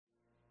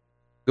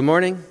Good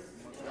morning.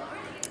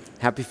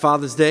 Happy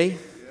Father's Day.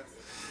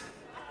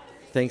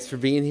 Thanks for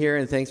being here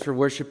and thanks for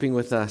worshiping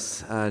with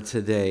us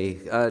today.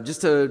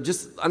 Just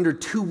under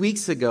 2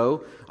 weeks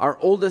ago, our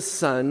oldest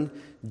son,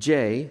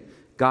 Jay,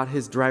 got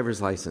his driver's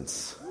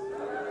license.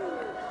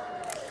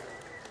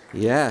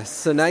 Yes,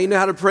 so now you know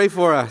how to pray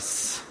for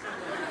us.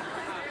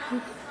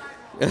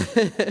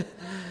 The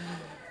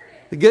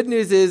good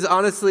news is,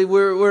 honestly, it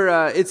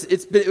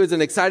was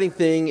an exciting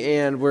thing,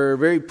 and we're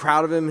very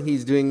proud of him.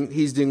 He's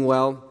doing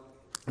well.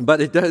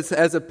 But it does,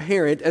 as a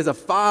parent, as a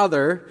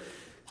father,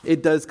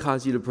 it does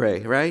cause you to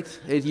pray, right?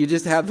 You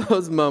just have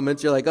those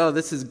moments. You're like, oh,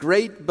 this is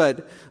great,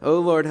 but oh,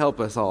 Lord, help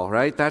us all,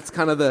 right? That's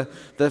kind of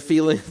the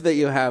feeling that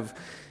you have.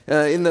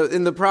 In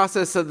the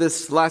process of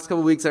this last couple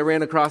of weeks, I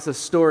ran across a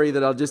story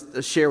that I'll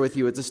just share with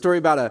you. It's a story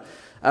about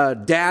a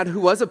dad who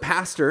was a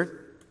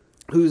pastor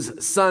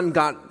whose son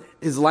got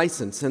his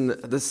license. And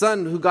the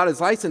son who got his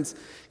license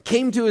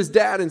came to his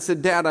dad and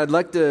said, Dad, I'd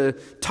like to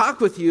talk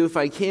with you, if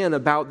I can,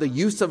 about the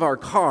use of our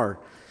car.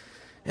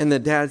 And the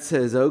dad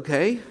says,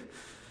 okay,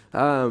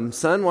 son,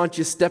 why don't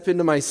you step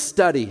into my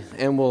study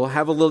and we'll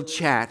have a little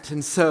chat.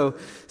 And so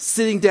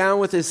sitting down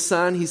with his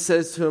son, he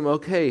says to him,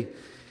 okay,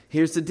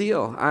 here's the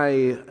deal.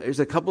 There's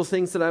a couple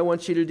things that I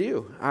want you to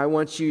do. I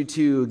want you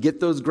to get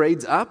those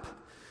grades up.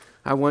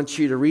 I want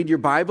you to read your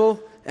Bible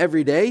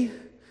every day.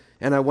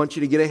 And I want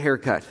you to get a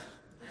haircut.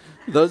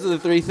 Those are the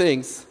three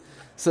things.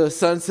 So the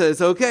son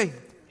says, okay.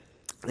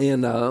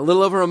 And a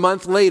little over a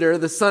month later,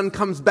 the son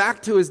comes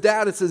back to his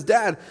dad and says,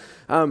 Dad,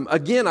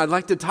 again, I'd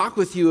like to talk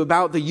with you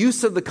about the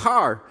use of the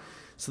car.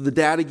 So the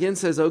dad again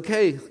says,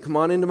 okay, come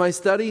on into my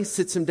study,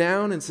 sits him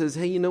down and says,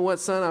 hey, you know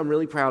what, son? I'm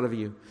really proud of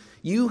you.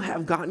 You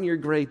have gotten your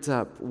grades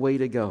up. Way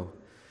to go.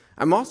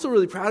 I'm also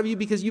really proud of you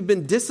because you've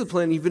been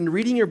disciplined. You've been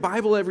reading your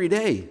Bible every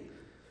day.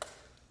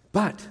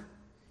 But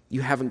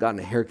you haven't gotten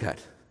a haircut.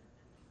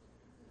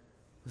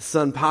 The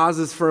son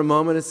pauses for a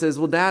moment and says,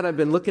 well, Dad, I've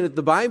been looking at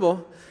the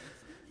Bible,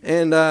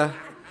 and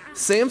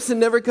Samson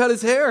never cut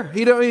his hair.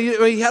 He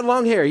had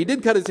long hair. He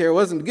did cut his hair. It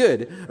wasn't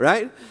good,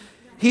 right?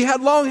 He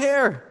had long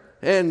hair.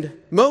 And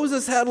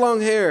Moses had long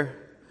hair.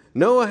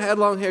 Noah had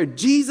long hair.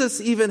 Jesus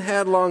even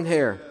had long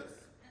hair.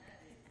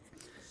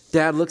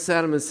 Dad looks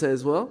at him and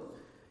says, well,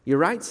 you're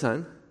right,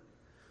 son.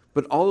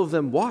 But all of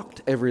them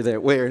walked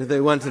everywhere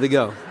they wanted to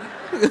go.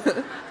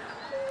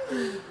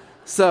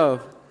 So,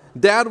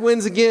 Dad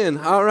wins again.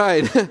 All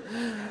right.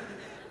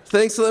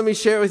 Thanks for letting me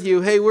share with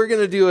you. Hey, we're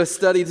going to do a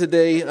study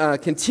today,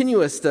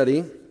 continuous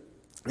study.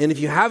 And if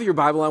you have your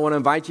Bible, I want to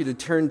invite you to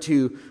turn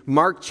to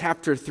Mark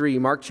chapter 3.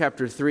 Mark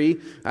chapter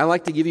 3. I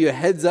like to give you a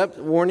heads up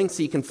warning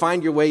so you can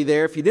find your way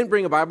there. If you didn't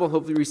bring a Bible,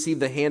 hopefully you received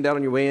the handout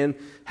on your way in.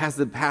 Has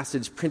the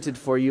passage printed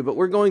for you. But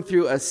we're going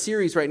through a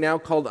series right now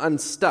called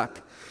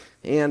Unstuck.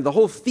 And the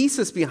whole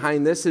thesis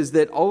behind this is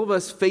that all of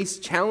us face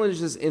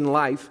challenges in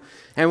life.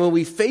 And when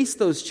we face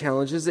those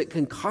challenges, it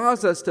can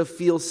cause us to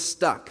feel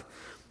stuck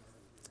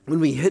when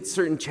we hit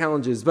certain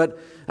challenges. But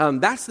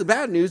that's the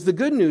bad news. The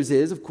good news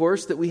is, of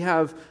course, that we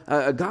have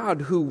a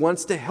God who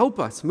wants to help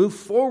us move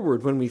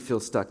forward when we feel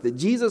stuck. That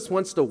Jesus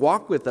wants to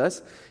walk with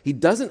us. He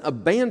doesn't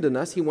abandon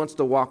us. He wants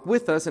to walk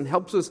with us and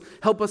help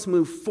us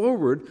move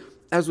forward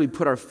as we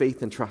put our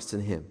faith and trust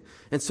in Him.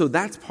 And so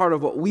that's part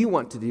of what we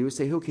want to do, is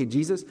say, okay,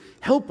 Jesus,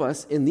 help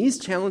us in these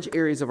challenge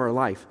areas of our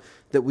life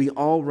that we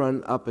all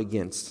run up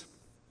against.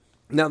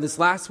 Now, this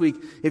last week,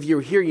 if you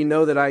were here, you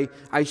know that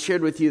I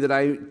shared with you that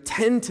I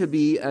tend to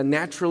be a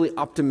naturally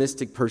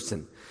optimistic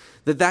person.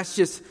 That's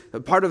just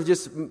a part of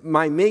just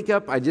my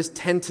makeup. I just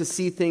tend to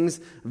see things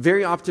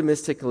very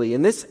optimistically.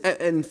 And this,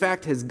 in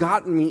fact, has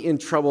gotten me in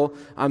trouble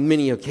on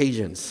many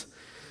occasions.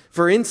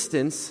 For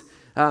instance,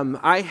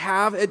 I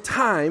have at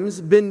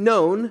times been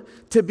known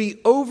to be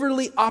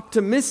overly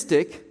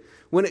optimistic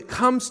when it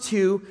comes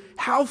to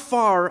how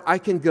far I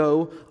can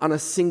go on a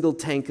single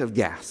tank of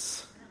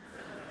gas.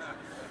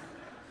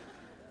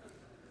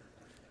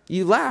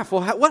 You laugh.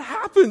 Well, what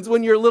happens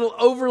when you're a little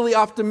overly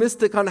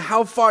optimistic on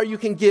how far you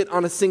can get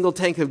on a single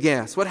tank of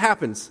gas? What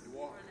happens?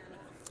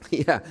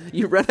 Yeah,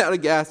 you run out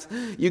of gas,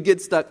 you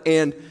get stuck,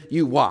 and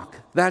you walk.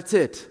 That's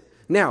it.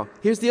 Now,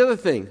 here's the other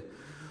thing.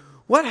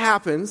 What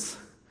happens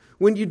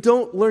when you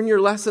don't learn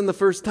your lesson the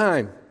first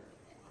time?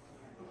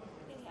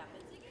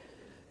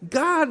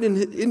 God,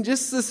 in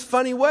just this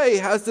funny way,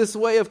 has this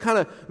way of kind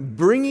of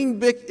bringing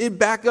it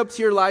back up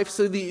to your life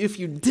so that if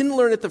you didn't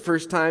learn it the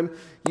first time,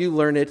 you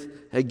learn it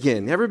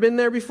again. Ever been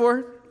there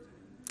before?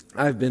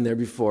 I've been there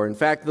before. In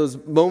fact, those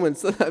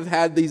moments that I've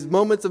had, these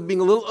moments of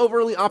being a little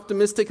overly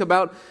optimistic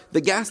about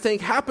the gas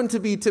tank, happen to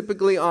be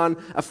typically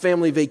on a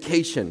family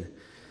vacation.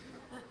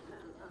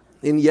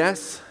 And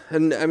yes,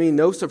 and I mean,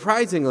 no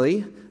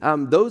surprisingly,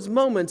 those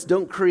moments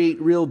don't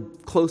create real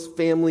close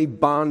family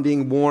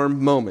bonding,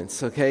 warm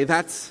moments, okay?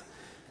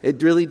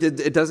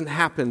 It doesn't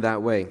happen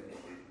that way.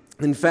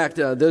 In fact,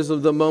 those are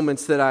the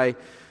moments that I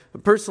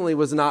personally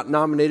was not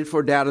nominated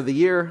for Dad of the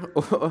Year.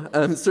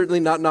 I'm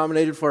certainly not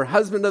nominated for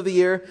Husband of the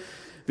Year,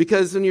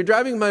 because when you're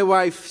driving my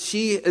wife,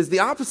 she is the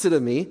opposite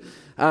of me,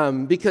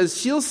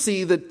 because she'll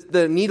see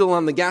the needle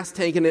on the gas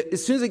tank, and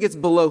as soon as it gets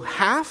below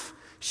half,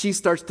 she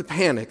starts to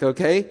panic,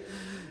 okay?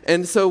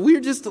 And so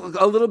we're just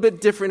a little bit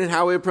different in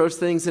how we approach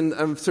things, and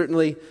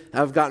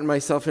I've gotten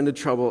myself into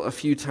trouble a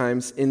few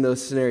times in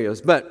those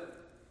scenarios. But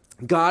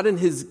God and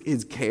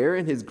His care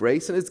and His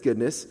grace and His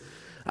goodness,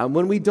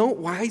 when we don't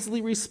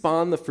wisely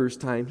respond the first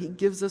time, He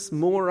gives us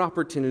more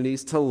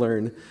opportunities to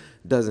learn,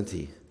 doesn't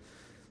He?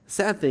 The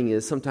sad thing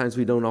is sometimes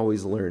we don't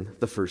always learn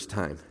the first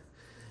time,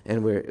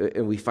 and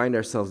we find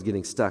ourselves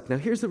getting stuck. Now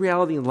here's the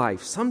reality in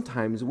life.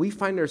 Sometimes we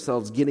find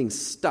ourselves getting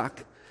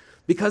stuck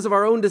because of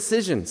our own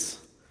decisions,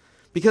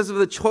 because of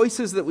the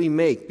choices that we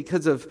make,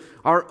 because of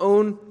our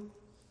own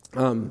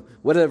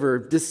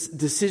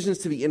decisions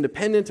to be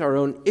independent, our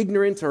own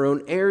ignorance, our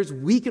own errors.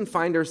 We can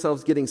find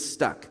ourselves getting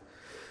stuck.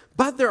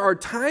 But there are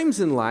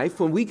times in life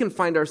when we can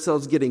find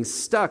ourselves getting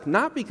stuck,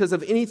 not because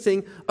of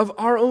anything of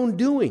our own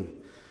doing.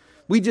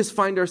 We just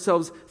find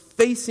ourselves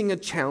facing a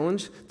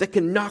challenge that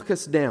can knock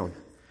us down,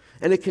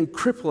 and it can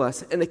cripple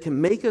us, and it can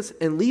make us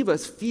and leave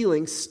us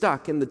feeling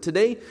stuck. And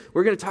today,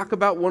 we're going to talk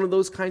about one of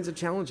those kinds of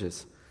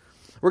challenges.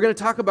 We're going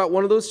to talk about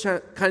one of those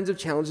kinds of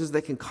challenges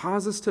that can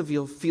cause us to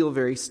feel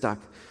very stuck.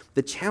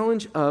 The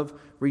challenge of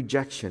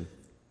rejection.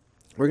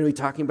 We're going to be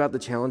talking about the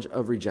challenge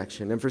of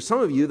rejection. And for some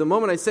of you, the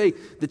moment I say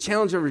the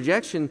challenge of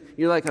rejection,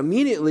 you're like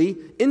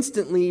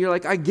instantly, you're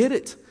like, I get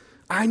it.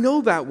 I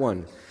know that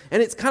one.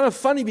 And it's kind of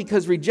funny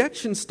because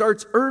rejection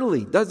starts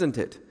early, doesn't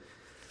it?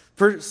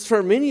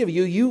 For many of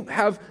you, you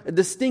have a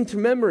distinct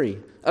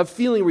memory of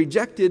feeling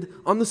rejected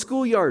on the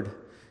schoolyard,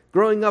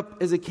 growing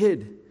up as a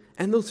kid.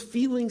 And those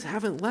feelings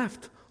haven't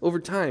left over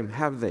time,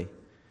 have they?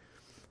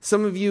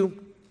 Some of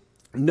you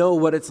know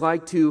what it's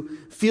like to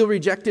feel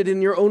rejected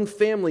in your own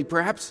family.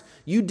 Perhaps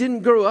you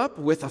didn't grow up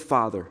with a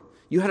father.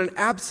 You had an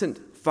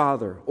absent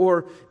father.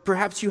 Or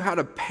perhaps you had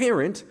a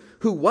parent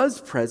who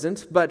was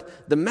present,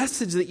 but the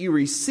message that you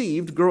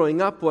received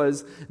growing up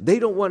was, they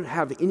don't want to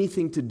have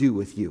anything to do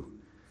with you.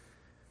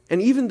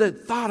 And even the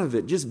thought of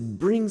it just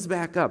brings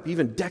back up,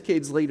 even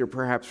decades later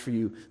perhaps for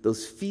you,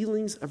 those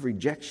feelings of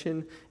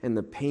rejection and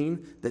the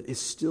pain that is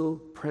still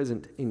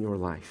present in your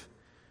life.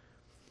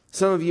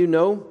 Some of you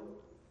know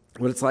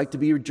what it's like to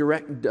be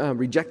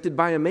rejected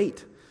by a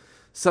mate.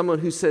 Someone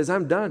who says,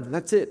 I'm done,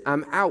 that's it,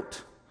 I'm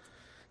out.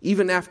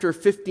 Even after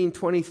 15,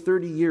 20,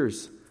 30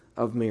 years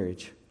of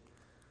marriage.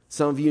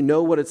 Some of you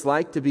know what it's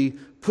like to be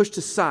pushed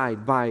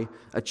aside by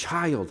a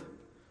child.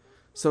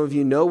 Some of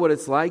you know what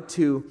it's like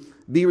to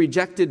be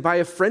rejected by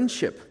a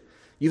friendship.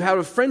 You have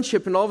a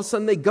friendship and all of a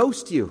sudden they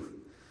ghost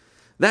you.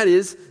 That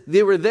is,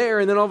 they were there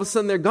and then all of a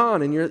sudden they're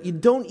gone and you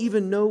don't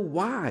even know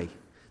why.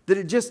 That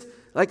it just,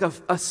 like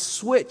a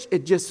switch,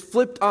 it just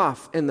flipped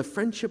off and the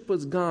friendship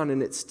was gone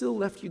and it still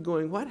left you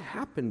going, what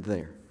happened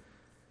there?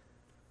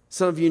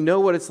 Some of you know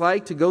what it's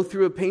like to go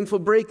through a painful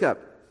breakup.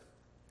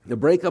 You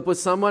break up with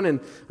someone, and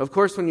of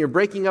course when you're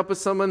breaking up with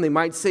someone, they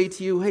might say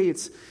to you, hey,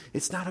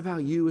 it's not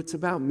about you, it's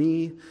about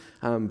me.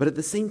 But at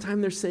the same time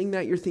they're saying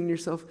that, you're thinking to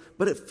yourself,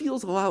 but it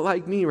feels a lot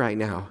like me right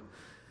now.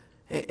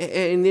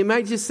 And they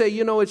might just say,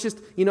 it's just,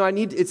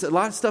 it's a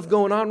lot of stuff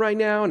going on right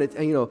now, and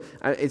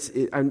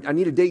I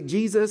need to date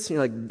Jesus. And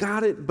you're like,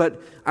 got it,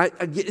 but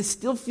it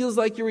still feels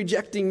like you're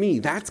rejecting me.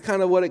 That's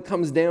kind of what it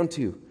comes down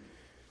to.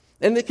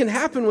 And it can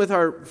happen with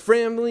our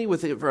family,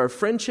 with our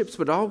friendships,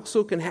 but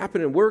also can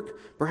happen at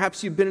work.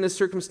 Perhaps you've been in a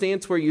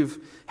circumstance where you've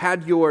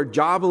had your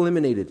job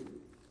eliminated,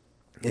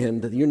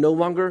 and you no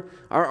longer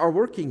are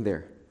working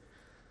there.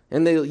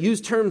 And they use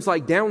terms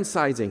like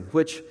downsizing,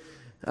 which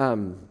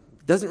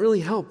doesn't really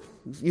help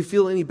you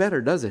feel any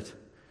better, does it?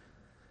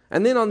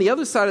 And then on the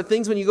other side of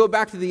things, when you go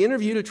back to the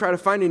interview to try to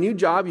find a new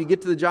job, you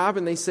get to the job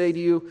and they say to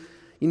you,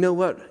 you know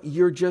what,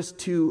 you're just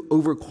too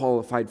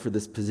overqualified for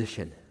this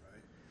position.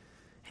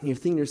 And you're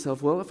thinking to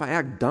yourself, well, if I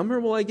act dumber,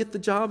 will I get the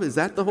job? Is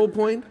that the whole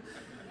point?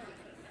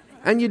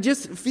 And you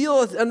just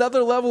feel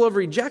another level of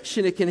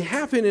rejection. It can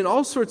happen in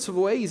all sorts of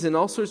ways, in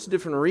all sorts of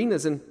different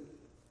arenas, and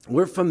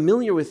we're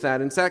familiar with that.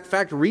 In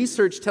fact,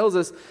 research tells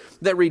us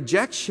that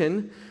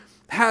rejection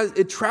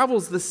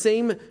travels the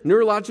same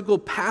neurological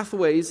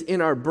pathways in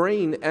our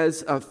brain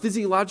as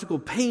physiological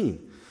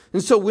pain.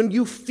 And so when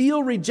you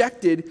feel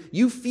rejected,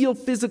 you feel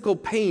physical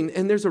pain,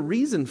 and there's a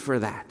reason for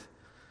that.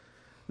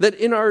 That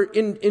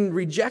in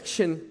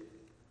rejection,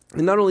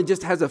 it not only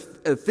just has a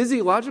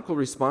physiological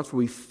response where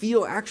we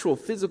feel actual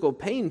physical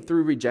pain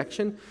through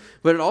rejection,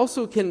 but it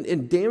also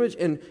can damage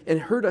and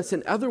hurt us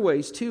in other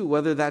ways too,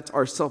 whether that's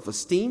our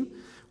self-esteem,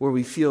 where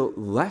we feel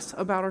less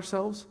about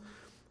ourselves.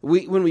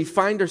 When we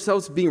find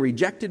ourselves being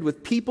rejected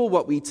with people,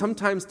 what we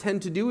sometimes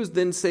tend to do is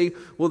then say,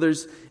 well,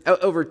 there's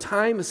over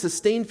time, a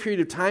sustained period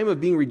of time of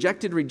being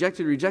rejected,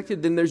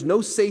 then there's no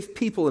safe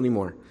people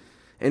anymore.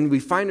 And we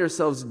find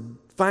ourselves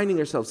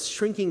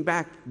shrinking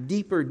back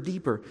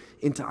deeper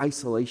into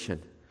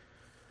isolation.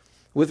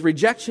 With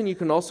rejection, you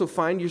can also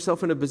find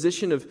yourself in a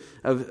position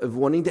of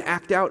wanting to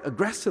act out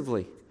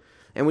aggressively.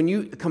 And when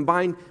you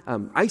combine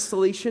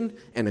isolation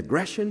and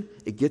aggression,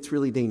 it gets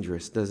really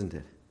dangerous, doesn't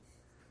it?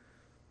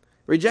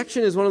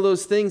 Rejection is one of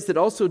those things that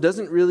also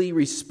doesn't really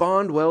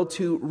respond well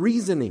to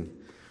reasoning.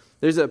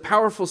 There's a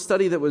powerful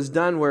study that was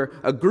done where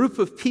a group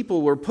of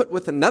people were put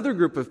with another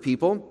group of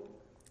people,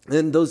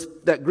 And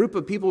that group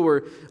of people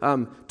were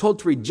told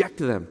to reject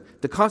them,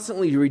 to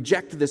constantly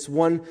reject this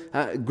one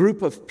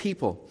group of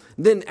people.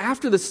 Then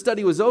after the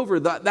study was over,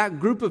 that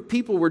group of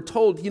people were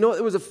told,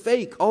 it was a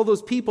fake. All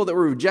those people that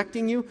were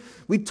rejecting you,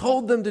 we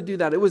told them to do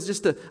that. It was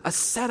just a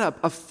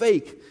setup, a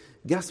fake.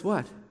 Guess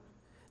what?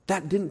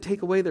 That didn't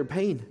take away their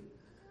pain.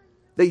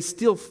 They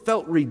still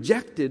felt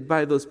rejected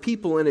by those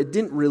people, and it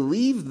didn't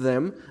relieve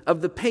them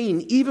of the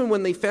pain, even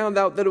when they found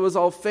out that it was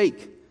all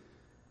fake.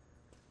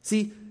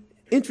 See,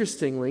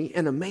 interestingly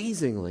and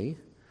amazingly,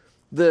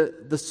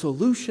 the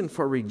solution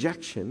for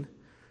rejection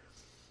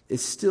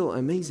is still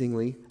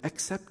amazingly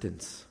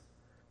acceptance.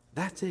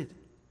 That's it.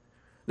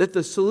 That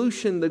the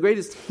solution, the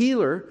greatest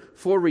healer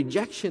for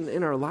rejection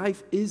in our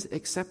life is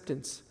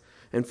acceptance.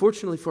 And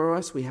fortunately for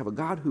us, we have a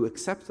God who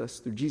accepts us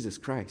through Jesus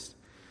Christ.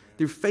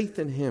 Through faith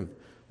in Him,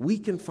 we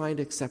can find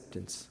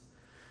acceptance.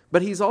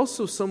 But He's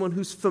also someone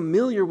who's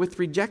familiar with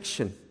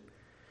rejection.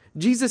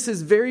 Jesus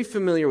is very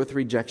familiar with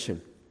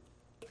rejection.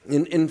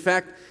 In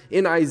fact,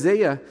 in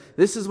Isaiah,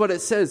 this is what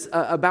it says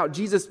about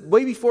Jesus.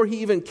 Way before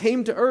He even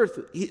came to earth,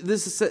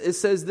 it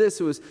says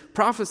this, it was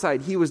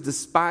prophesied, He was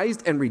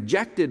despised and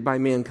rejected by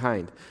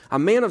mankind. A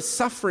man of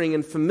suffering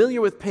and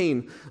familiar with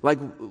pain,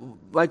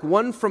 like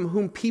one from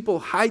whom people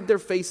hide their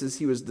faces.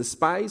 He was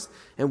despised,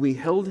 and we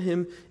held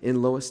Him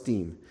in low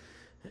esteem.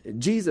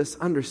 Jesus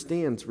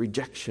understands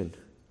rejection.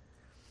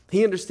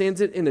 He understands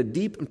it in a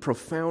deep and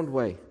profound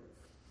way.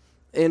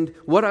 And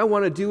what I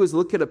want to do is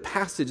look at a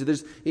passage.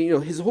 There's,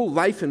 His whole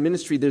life and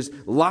ministry, there's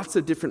lots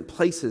of different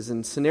places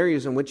and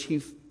scenarios in which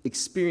He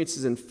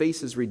experiences and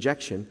faces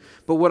rejection.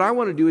 But what I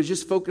want to do is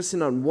just focus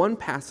in on one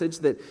passage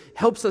that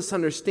helps us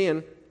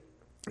understand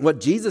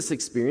what Jesus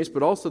experienced,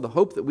 but also the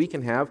hope that we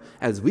can have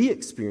as we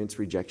experience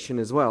rejection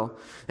as well.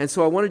 And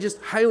so I want to just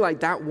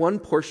highlight that one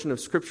portion of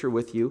Scripture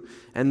with you,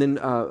 and then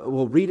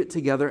we'll read it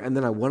together, and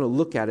then I want to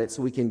look at it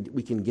so we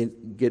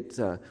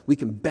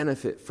can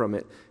benefit from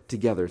it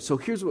together. So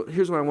here's what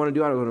I want to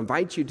do. I want to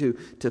invite you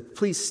to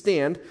please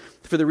stand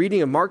for the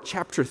reading of Mark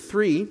chapter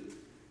 3.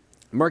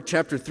 Mark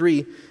chapter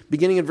 3,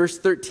 beginning in verse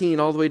 13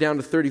 all the way down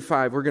to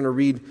 35, we're going to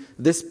read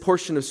this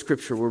portion of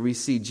Scripture where we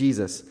see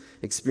Jesus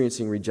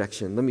experiencing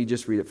rejection. Let me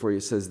just read it for you.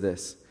 It says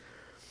this: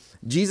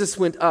 Jesus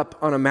went up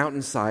on a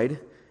mountainside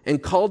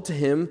and called to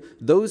Him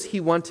those He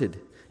wanted,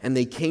 and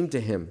they came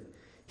to Him.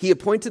 He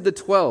appointed the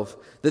 12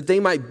 that they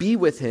might be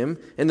with Him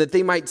and that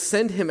they might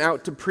send Him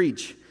out to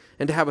preach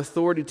and to have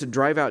authority to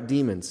drive out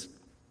demons.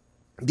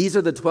 These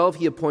are the 12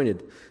 He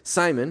appointed: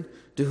 Simon,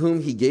 to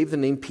whom He gave the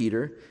name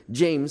Peter,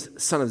 James,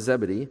 son of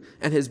Zebedee,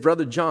 and his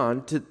brother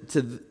John.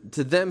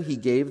 To them He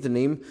gave the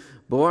name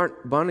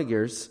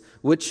Boanerges,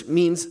 which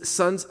means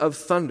sons of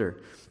thunder.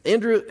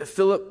 Andrew,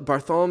 Philip,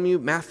 Bartholomew,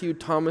 Matthew,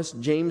 Thomas,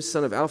 James,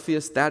 son of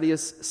Alphaeus,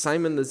 Thaddeus,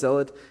 Simon the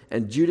Zealot,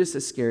 and Judas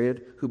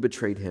Iscariot, who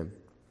betrayed Him.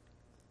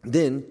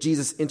 Then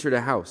Jesus entered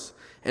a house,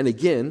 and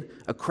again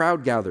a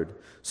crowd gathered,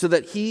 so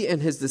that He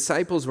and His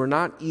disciples were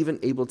not even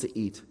able to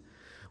eat.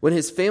 When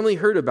His family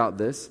heard about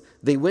this,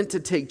 they went to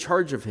take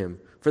charge of Him,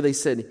 for they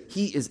said,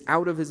 "He is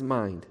out of his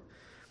mind."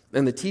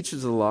 And the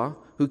teachers of the law,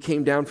 who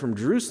came down from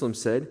Jerusalem,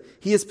 said,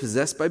 "He is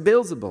possessed by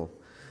Beelzebul.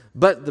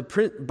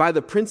 But by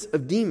the prince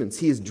of demons,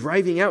 he is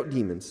driving out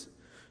demons."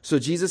 So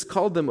Jesus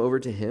called them over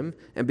to Him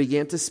and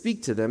began to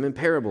speak to them in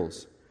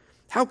parables.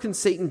 "How can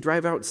Satan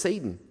drive out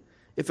Satan?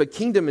 If a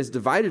kingdom is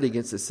divided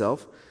against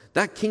itself,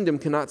 that kingdom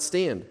cannot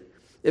stand.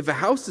 If a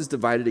house is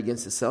divided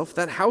against itself,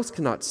 that house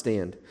cannot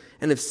stand.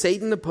 And if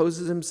Satan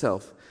opposes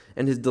himself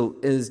and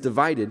is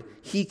divided,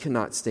 he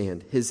cannot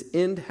stand. His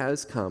end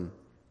has come.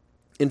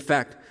 In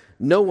fact,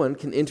 no one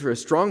can enter a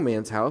strong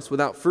man's house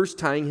without first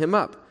tying him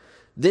up.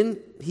 Then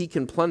he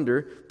can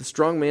plunder the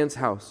strong man's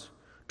house.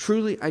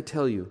 Truly, I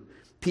tell you,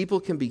 people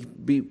can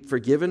be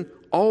forgiven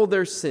all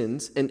their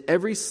sins and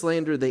every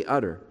slander they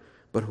utter.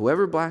 But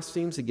whoever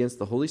blasphemes against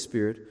the Holy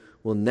Spirit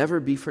will never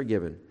be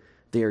forgiven.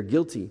 They are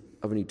guilty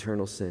of an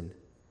eternal sin."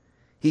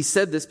 He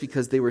said this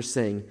because they were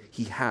saying,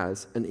 "He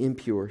has an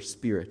impure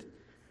spirit."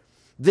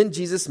 Then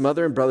Jesus'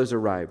 mother and brothers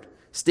arrived.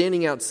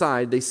 Standing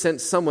outside, they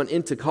sent someone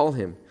in to call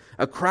Him.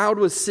 A crowd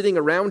was sitting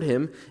around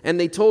Him, and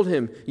they told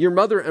Him, "Your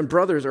mother and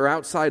brothers are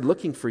outside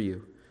looking for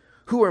you."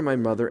 "Who are my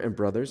mother and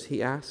brothers?"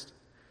 He asked.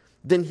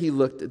 Then He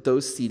looked at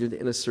those seated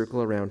in a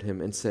circle around Him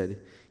and said,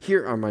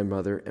 "Here are my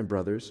mother and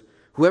brothers.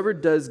 Whoever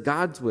does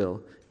God's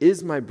will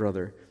is my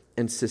brother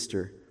and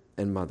sister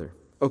and mother."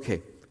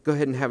 Okay, go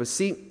ahead and have a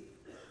seat,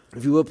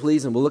 if you will,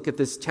 please, and we'll look at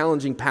this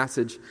challenging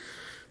passage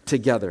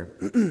together.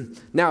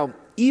 Now,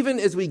 even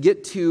as we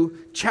get to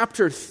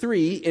chapter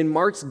 3 in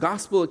Mark's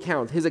gospel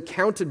account, his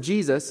account of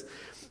Jesus,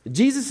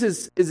 Jesus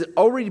has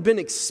already been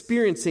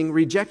experiencing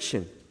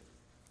rejection.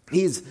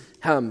 He's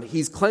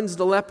cleansed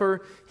a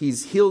leper.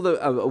 He's healed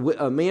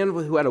a man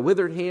who had a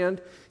withered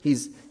hand.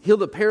 He's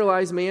healed a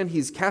paralyzed man.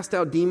 He's cast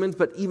out demons.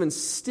 But even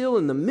still,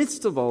 in the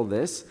midst of all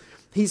this,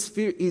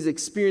 he's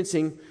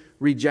experiencing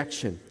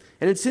rejection.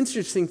 And it's an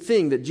interesting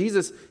thing that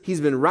Jesus,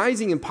 He's been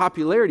rising in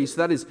popularity,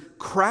 so that is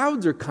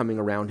crowds are coming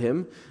around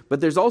Him.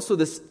 But there's also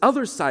this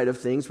other side of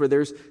things where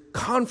there's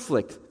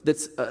conflict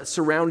that's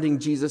surrounding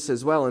Jesus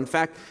as well. In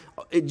fact,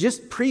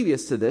 just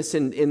previous to this,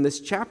 in this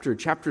chapter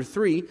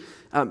 3,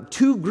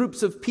 two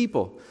groups of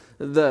people,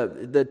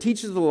 the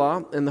teachers of the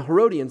law and the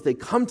Herodians, they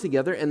come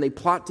together and they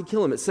plot to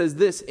kill him. It says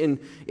this in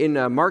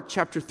Mark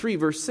chapter 3,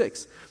 verse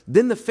 6.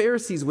 Then the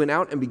Pharisees went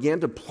out and began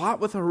to plot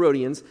with the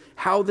Herodians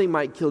how they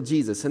might kill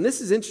Jesus. And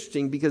this is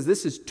interesting because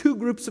this is two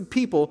groups of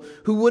people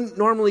who wouldn't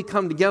normally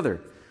come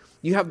together.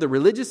 You have the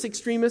religious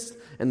extremists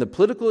and the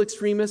political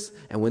extremists,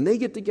 and when they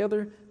get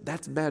together,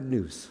 that's bad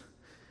news.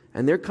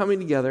 And they're coming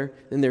together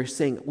and they're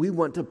saying, we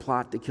want to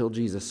plot to kill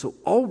Jesus. So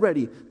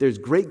already there's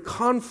great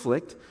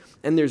conflict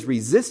and there's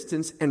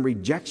resistance and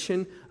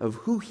rejection of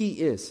who he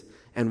is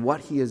and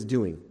what he is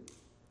doing.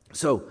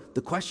 So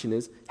the question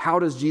is, how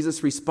does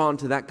Jesus respond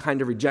to that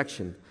kind of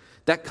rejection,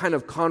 that kind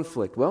of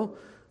conflict? Well,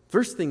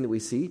 first thing that we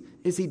see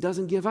is he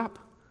doesn't give up.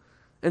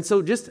 And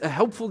so just a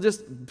helpful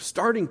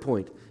starting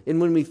point in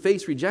when we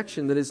face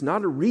rejection, that is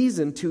not a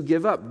reason to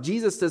give up.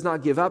 Jesus does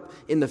not give up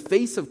in the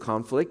face of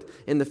conflict,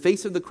 in the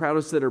face of the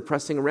crowds that are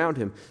pressing around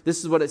him. This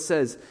is what it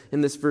says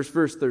in this verse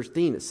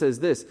 13. It says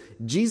this: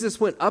 Jesus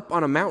went up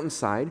on a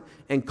mountainside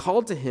and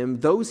called to him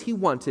those he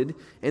wanted,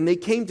 and they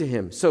came to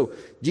him. So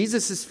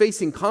Jesus is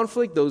facing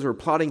conflict. Those are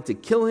plotting to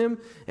kill him,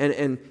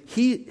 and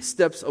he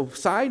steps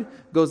aside,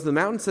 goes to the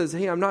mountain, says,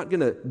 hey, I'm not going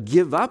to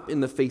give up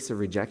in the face of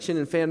rejection.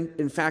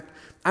 In fact,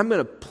 I'm going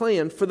to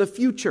plan for the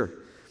future.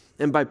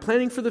 And by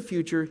planning for the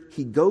future,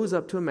 he goes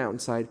up to a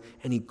mountainside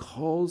and he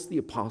calls the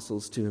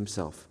apostles to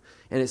himself.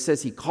 And it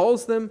says he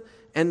calls them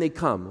and they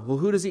come. Well,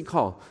 who does he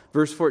call?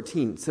 Verse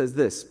 14 says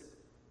this: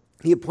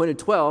 he appointed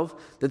 12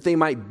 that they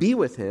might be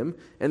with him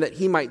and that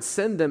he might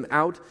send them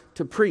out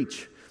to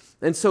preach.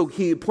 And so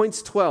he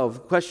appoints 12. The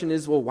question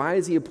is, well, why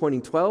is he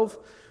appointing 12?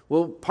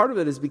 Well, part of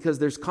it is because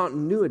there's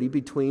continuity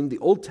between the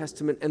Old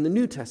Testament and the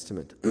New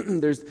Testament.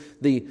 There's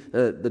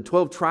the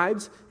 12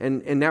 tribes,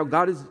 and now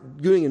God is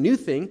doing a new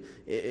thing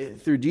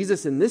through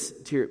Jesus in this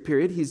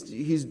period.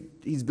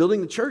 He's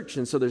building the church,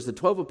 and so there's the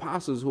 12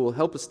 apostles who will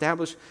help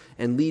establish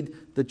and lead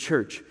the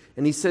church.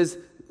 And he says,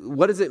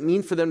 what does it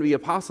mean for them to be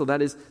apostle?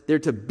 That is, they're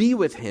to be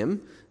with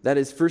him. That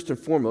is first and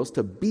foremost,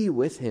 to be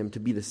with him, to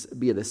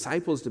be a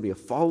disciple, to be a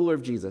follower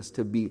of Jesus,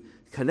 to be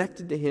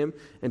connected to him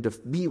and to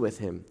be with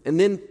him. And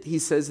then he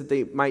says that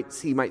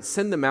he might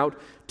send them out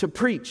to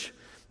preach.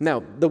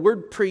 Now, the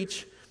word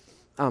preach,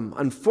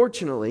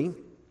 unfortunately,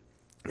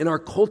 in our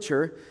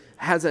culture,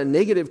 has a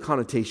negative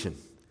connotation,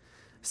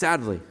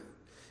 sadly.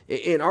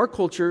 In our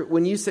culture,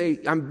 when you say,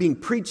 I'm being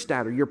preached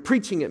at, or you're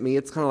preaching at me,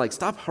 it's kind of like,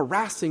 stop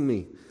harassing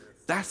me.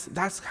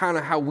 That's kind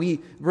of how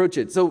we approach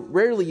it. So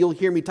rarely you'll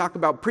hear me talk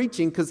about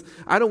preaching because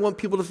I don't want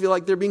people to feel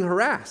like they're being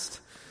harassed.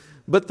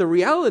 But the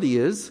reality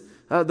is,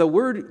 the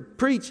word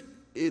preach,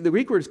 the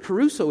Greek word is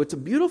kerusso. It's a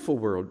beautiful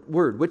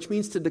word, which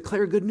means to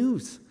declare good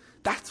news.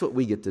 That's what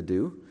we get to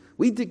do.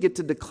 We get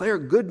to declare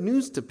good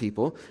news to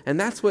people, and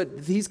that's what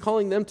he's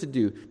calling them to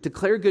do.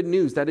 Declare good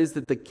news. That is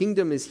that the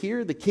kingdom is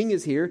here, the king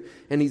is here,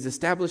 and he's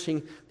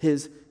establishing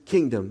his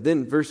kingdom.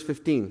 Then verse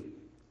 15,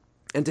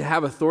 and to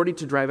have authority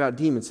to drive out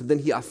demons. So then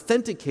he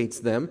authenticates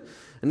them,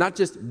 and not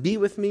just be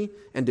with me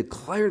and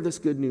declare this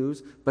good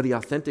news, but he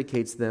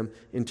authenticates them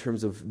in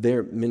terms of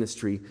their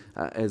ministry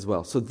as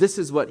well. So this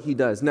is what he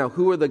does. Now,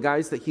 who are the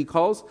guys that he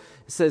calls?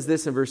 It says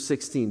this in verse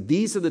 16.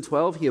 These are the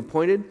 12 he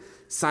appointed: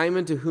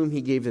 Simon, to whom he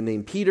gave the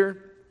name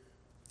Peter.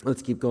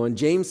 Let's keep going.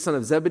 James, son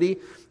of Zebedee,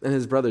 and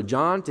his brother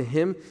John. To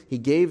him he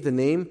gave the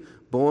name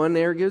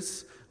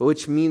Boanerges,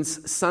 which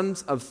means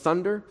sons of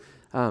thunder.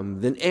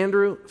 Then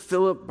Andrew,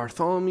 Philip,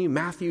 Bartholomew,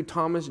 Matthew,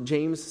 Thomas,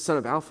 James, son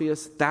of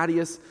Alphaeus,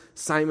 Thaddeus,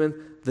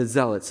 Simon the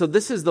Zealot. So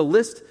this is the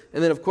list.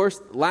 And then, of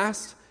course,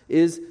 last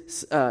is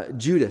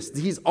Judas.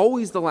 He's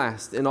always the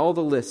last in all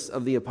the lists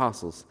of the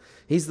apostles.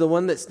 He's the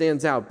one that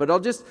stands out. But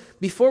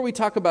before we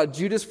talk about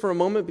Judas for a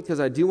moment, because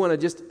I do want to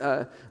just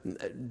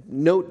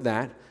note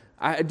that,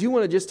 I do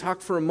want to just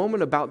talk for a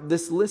moment about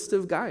this list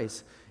of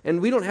guys.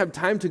 And we don't have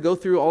time to go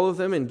through all of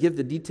them and give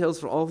the details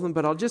for all of them,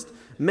 but I'll just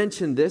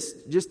mention this,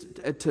 just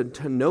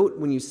to note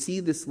when you see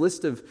this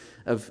list of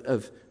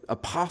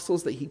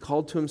apostles that he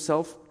called to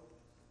himself,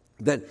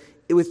 that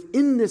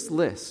within this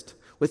list,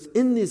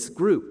 within this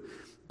group,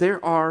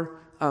 there are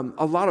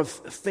a lot of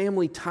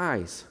family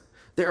ties.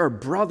 There are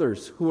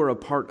brothers who are a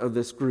part of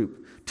this group.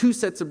 Two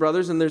sets of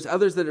brothers, and there's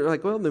others that are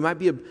like, well, they might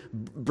be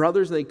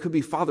brothers, and they could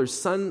be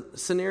father-son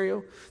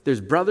scenario. There's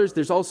brothers.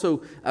 There's also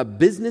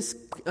business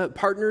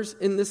partners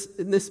in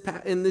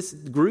this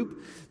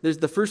group. There's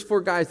the first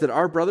four guys that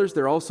are brothers.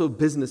 They're also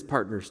business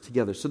partners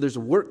together. So there's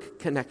work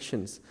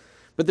connections.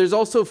 But there's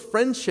also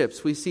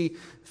friendships. We see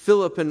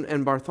Philip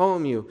and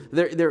Bartholomew.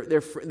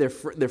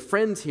 They're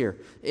friends here,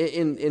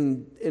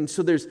 and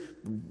so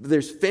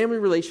there's family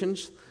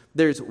relations.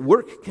 There's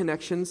work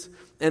connections,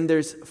 and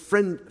there's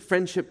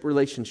friendship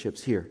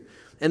relationships here.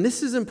 And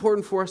this is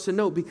important for us to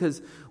note,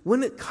 because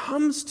when it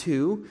comes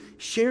to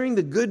sharing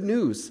the good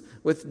news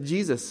with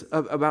Jesus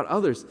about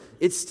others,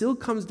 it still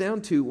comes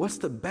down to what's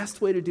the best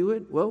way to do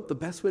it? Well, the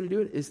best way to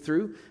do it is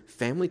through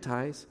family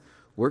ties,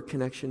 work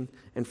connection,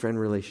 and friend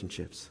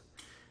relationships.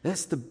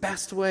 That's the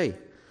best way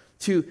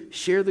to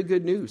share the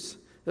good news.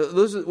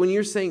 When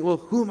you're saying, well,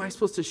 who am I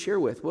supposed to share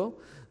with? Well,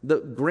 the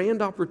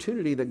grand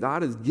opportunity that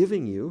God is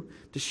giving you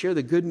to share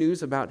the good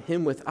news about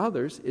him with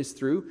others is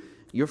through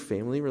your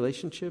family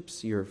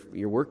relationships, your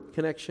work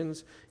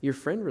connections, your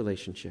friend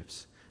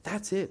relationships.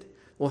 That's it.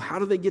 Well, how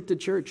do they get to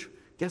church?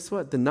 Guess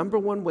what? The number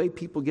one way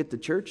people get to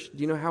church,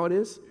 do you know how it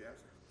is?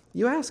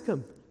 You ask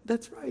them.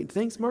 That's right.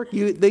 Thanks, Mark.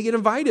 They get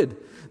invited.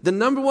 The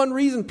number one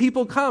reason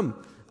people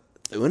come,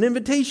 through an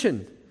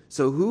invitation.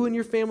 So who in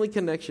your family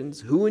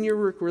connections, who in your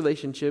work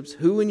relationships,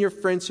 who in your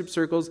friendship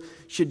circles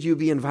should you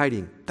be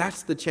inviting?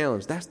 That's the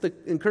challenge. That's the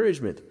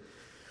encouragement.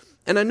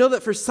 And I know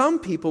that for some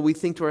people, we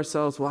think to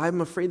ourselves, well,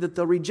 I'm afraid that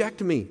they'll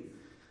reject me.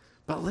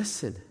 But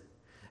listen,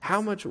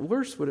 how much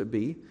worse would it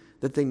be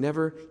that they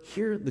never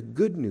hear the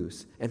good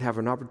news and have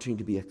an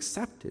opportunity to be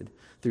accepted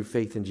through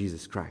faith in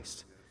Jesus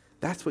Christ?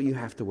 That's what you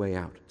have to weigh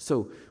out.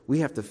 So we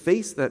have to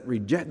face that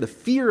the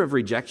fear of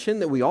rejection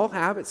that we all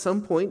have at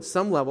some point,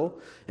 some level,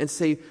 and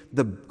say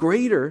the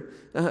greater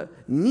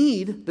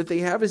need that they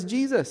have is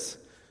Jesus.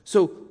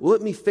 So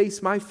let me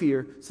face my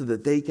fear so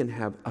that they can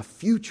have a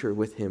future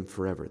with him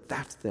forever.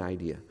 That's the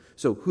idea.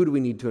 So who do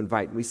we need to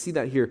invite? We see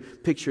that here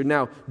pictured.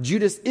 Now,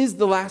 Judas is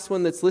the last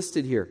one that's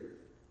listed here.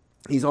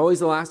 He's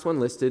always the last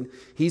one listed.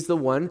 He's the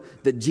one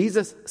that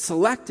Jesus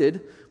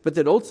selected, but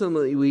that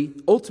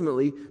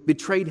ultimately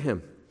betrayed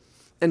him.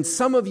 And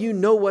some of you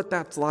know what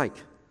that's like.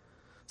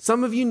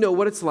 Some of you know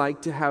what it's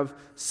like to have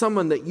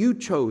someone that you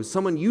chose,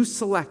 someone you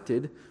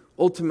selected,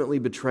 ultimately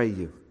betray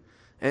you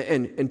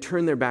and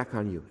turn their back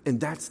on you. And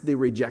that's the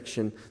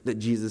rejection that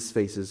Jesus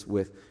faces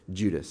with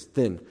Judas.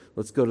 Then,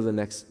 let's go to the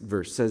next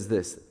verse. It says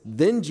this,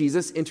 "Then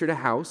Jesus entered a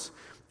house,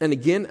 and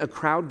again a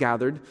crowd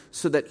gathered,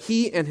 so that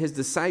he and his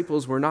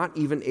disciples were not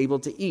even able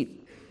to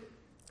eat."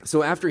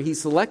 So after he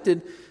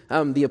selected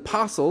the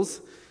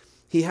apostles,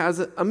 he has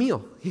a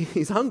meal.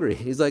 He's hungry.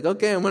 He's like,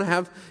 okay, I'm going to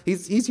have,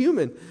 he's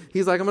human.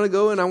 He's like, I'm going to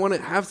go and I want to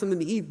have something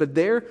to eat. But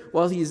there,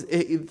 while he's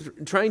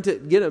trying to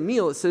get a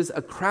meal, it says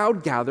a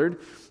crowd gathered,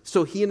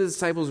 so he and his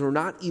disciples were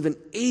not even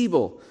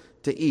able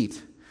to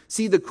eat.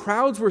 See, the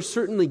crowds were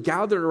certainly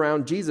gathered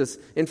around Jesus.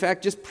 In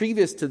fact, just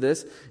previous to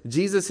this,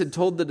 Jesus had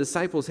told the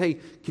disciples, hey,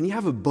 can you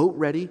have a boat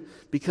ready?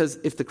 Because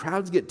if the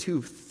crowds get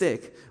too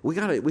thick, we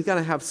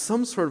gotta have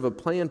some sort of a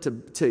plan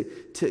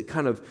to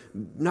kind of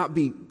not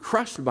be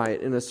crushed by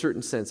it in a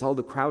certain sense, all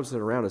the crowds that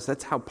are around us.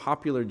 That's how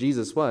popular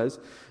Jesus was.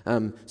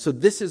 So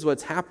this is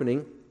what's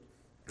happening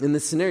in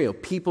this scenario.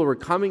 People were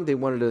coming. They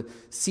wanted to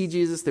see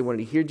Jesus. They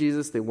wanted to hear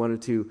Jesus. They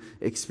wanted to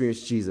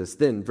experience Jesus.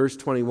 Then, verse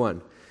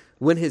 21.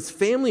 When his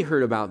family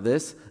heard about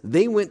this,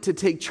 they went to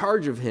take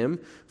charge of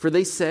him, for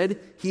they said,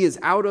 he is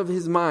out of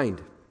his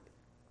mind.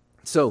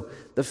 So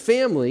the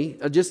family,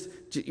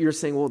 you're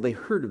saying, well, they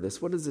heard of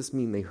this. What does this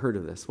mean, they heard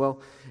of this?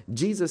 Well,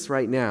 Jesus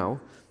right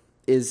now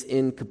is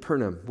in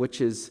Capernaum,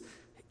 which is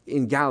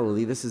in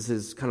Galilee. This is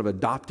his kind of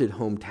adopted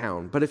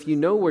hometown. But if you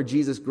know where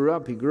Jesus grew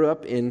up, he grew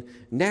up in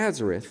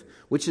Nazareth,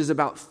 which is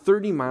about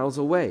 30 miles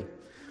away.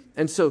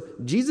 And so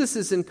Jesus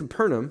is in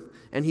Capernaum,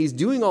 and he's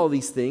doing all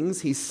these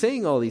things. He's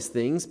saying all these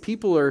things.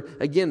 People are,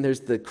 again,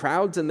 there's the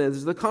crowds and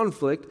there's the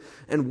conflict.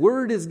 And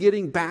word is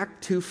getting back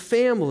to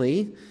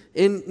family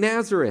in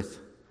Nazareth.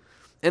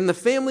 And the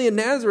family in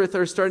Nazareth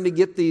are starting to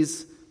get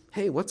these,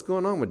 hey, what's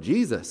going on with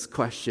Jesus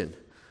question.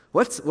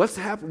 What's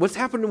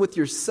happening with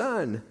your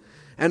son?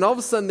 And all of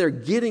a sudden they're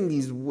getting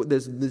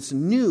this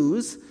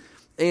news.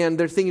 And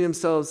they're thinking to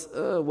themselves,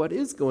 what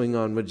is going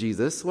on with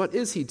Jesus? What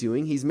is he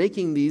doing? He's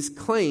making these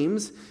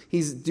claims.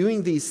 He's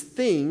doing these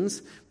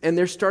things. And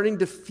they're starting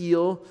to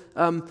feel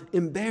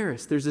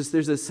embarrassed. There's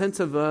a sense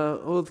of,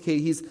 okay,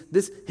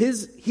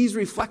 he's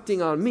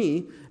reflecting on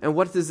me. And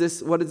what does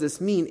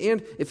this mean?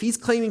 And if he's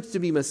claiming to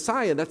be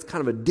Messiah, that's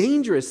kind of a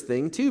dangerous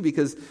thing too,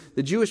 because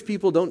the Jewish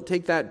people don't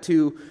take that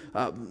too,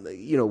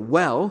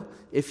 well.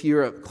 If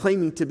you're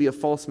claiming to be a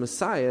false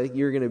Messiah,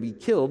 you're going to be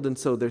killed. And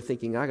so they're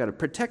thinking, I got to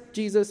protect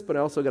Jesus, but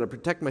I also got to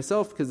protect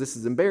myself because this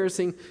is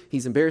embarrassing.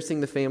 He's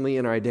embarrassing the family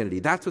and our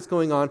identity. That's what's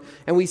going on.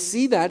 And we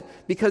see that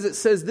because it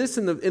says this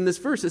in this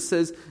verse. It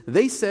says,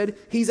 they said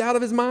he's out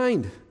of his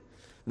mind.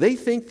 They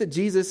think that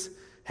Jesus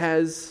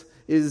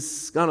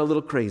is gone a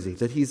little crazy,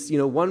 that he's,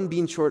 one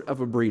bean short of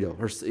a burrito,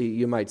 or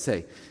you might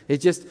say.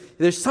 It's just,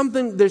 there's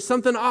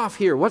something off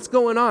here. What's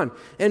going on?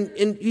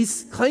 And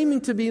he's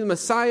claiming to be the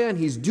Messiah, and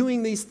he's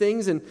doing these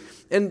things. And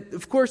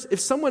of course, if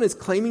someone is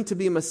claiming to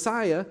be a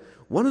Messiah,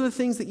 one of the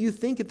things that you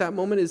think at that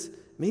moment is,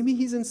 maybe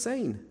he's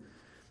insane.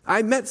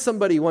 I met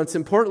somebody once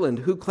in Portland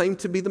who claimed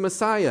to be the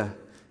Messiah.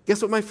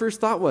 Guess what my first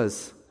thought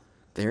was?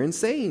 They're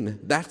insane.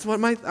 That's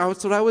what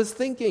I was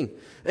thinking.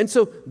 And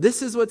so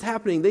this is what's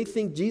happening. They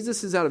think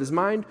Jesus is out of his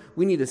mind.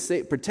 We need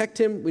to protect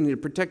him. We need to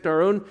protect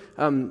our own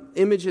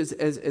image as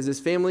his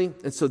family.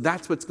 And so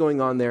that's what's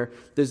going on there.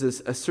 There's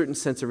a certain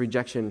sense of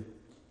rejection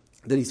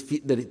that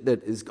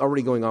is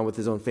already going on with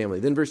his own family.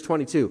 Then verse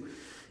 22.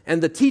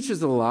 And the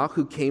teachers of the law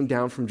who came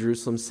down from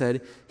Jerusalem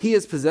said, he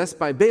is possessed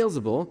by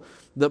Beelzebul,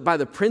 by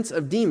the prince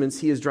of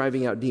demons, he is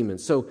driving out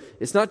demons. So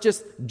it's not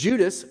just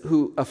Judas,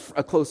 who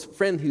a close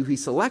friend who he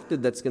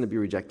selected, that's going to be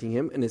rejecting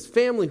him, and his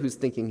family who's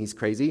thinking he's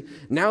crazy.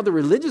 Now the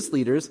religious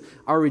leaders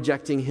are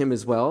rejecting him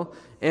as well.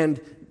 And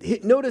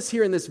notice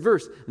here in this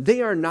verse,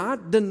 they are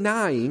not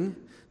denying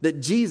that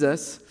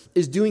Jesus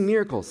is doing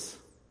miracles.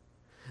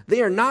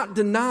 They are not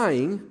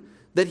denying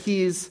that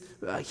he's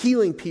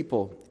healing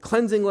people,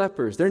 cleansing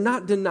lepers. They're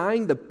not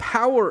denying the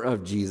power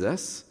of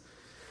Jesus.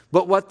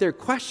 But what they're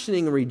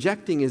questioning and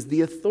rejecting is the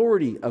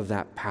authority of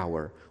that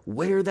power,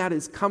 where that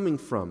is coming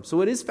from.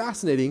 So it is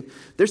fascinating.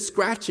 They're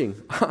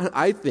scratching,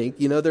 I think.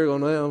 They're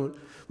going, well,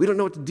 we don't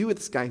know what to do with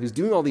this guy who's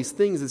doing all these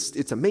things.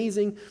 It's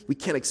amazing. We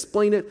can't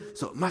explain it.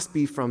 So it must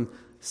be from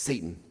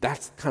Satan.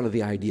 That's kind of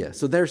the idea.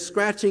 So they're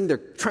scratching. They're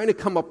trying to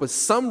come up with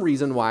some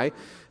reason why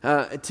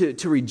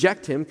to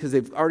reject him, because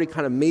they've already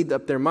kind of made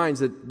up their minds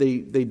that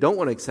they don't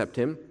want to accept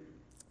him.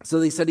 So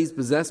they said he's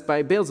possessed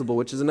by Beelzebul,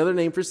 which is another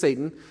name for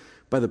Satan.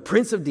 By the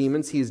prince of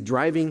demons, he is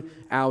driving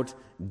out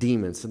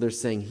demons. So they're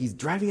saying he's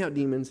driving out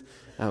demons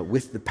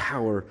with the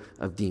power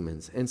of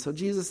demons. And so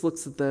Jesus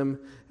looks at them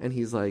and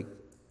he's like,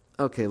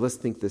 okay, let's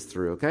think this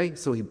through, okay?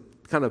 So he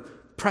kind of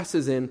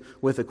presses in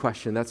with a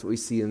question. That's what we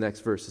see in the next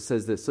verse. It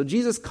says this. So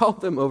Jesus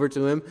called them over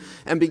to him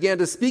and began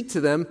to speak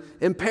to them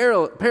in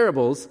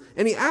parables.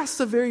 And he asks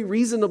a very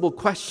reasonable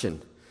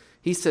question.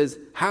 He says,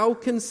 how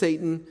can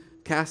Satan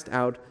cast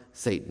out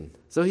Satan?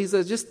 So he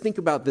says, just think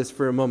about this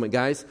for a moment,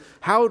 guys.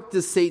 How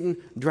does Satan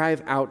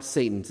drive out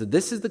Satan? So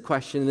this is the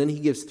question, and then he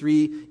gives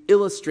 3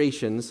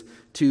 illustrations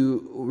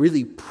to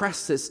really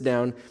press this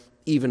down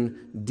even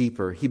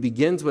deeper. He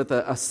begins with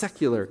a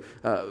secular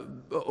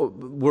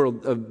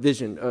world of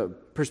vision,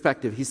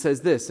 perspective. He says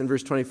this in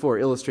verse 24,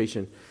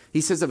 illustration. He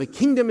says, if a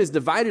kingdom is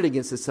divided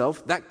against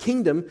itself, that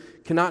kingdom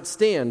cannot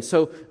stand.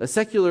 So a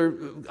secular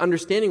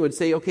understanding would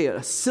say, okay,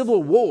 a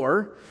civil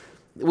war.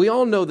 We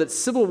all know that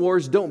civil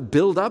wars don't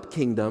build up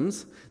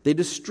kingdoms, they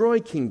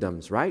destroy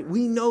kingdoms, right?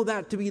 We know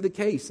that to be the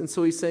case. And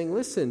so he's saying,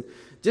 listen,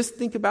 just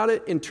think about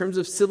it in terms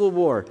of civil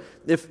war.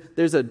 If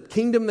there's a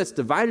kingdom that's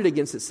divided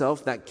against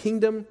itself, that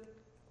kingdom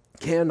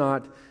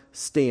cannot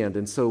stand.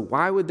 And so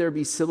why would there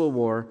be civil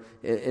war?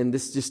 And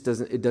this just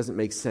doesn't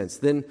make sense.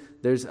 Then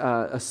there's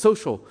a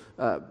social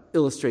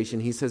illustration.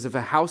 He says, if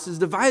a house is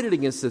divided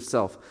against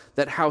itself,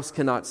 that house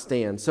cannot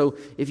stand. So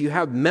if you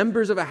have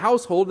members of a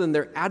household and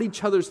they're at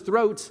each other's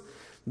throats,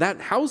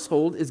 that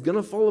household is going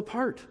to fall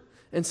apart.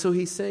 And so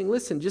he's saying,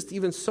 listen, just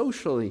even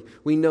socially,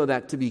 we know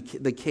that to be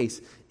the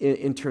case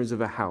in terms of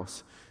a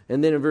house.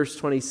 And then in verse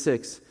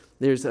 26,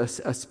 there's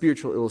a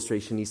spiritual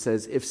illustration. He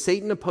says, if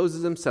Satan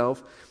opposes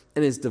himself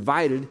and is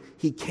divided,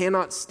 he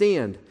cannot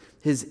stand.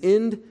 His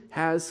end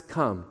has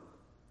come.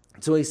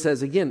 So he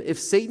says, again, if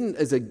Satan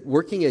is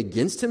working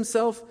against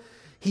himself,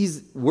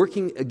 he's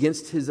working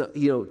against his,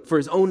 for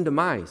his own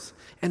demise.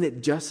 And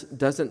it just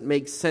doesn't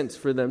make sense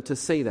for them to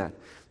say that.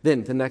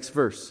 Then the next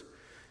verse.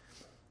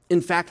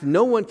 In fact,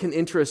 no one can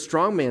enter a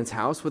strong man's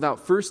house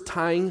without first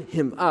tying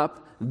him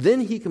up.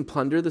 Then he can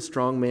plunder the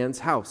strong man's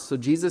house. So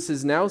Jesus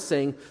is now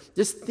saying,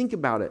 just think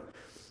about it.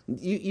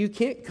 You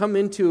can't come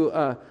into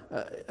a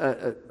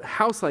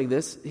house like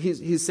this.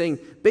 He's saying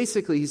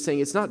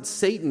it's not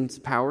Satan's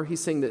power.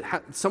 He's saying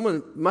that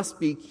someone must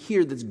be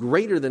here that's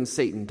greater than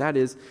Satan. That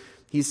is,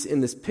 he's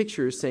in this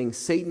picture saying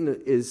Satan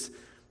is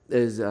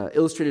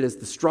illustrated as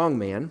the strong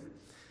man.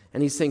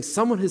 And he's saying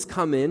someone has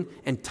come in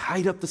and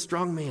tied up the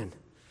strong man.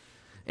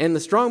 And the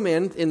strong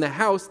man in the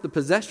house, the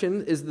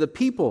possession, is the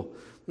people,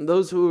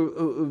 those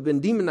who have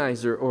been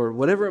demonized or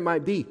whatever it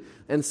might be.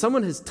 And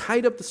someone has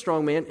tied up the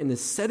strong man and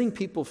is setting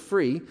people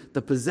free,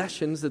 the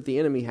possessions that the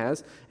enemy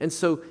has. And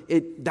so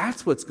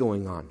that's what's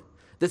going on.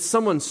 That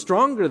someone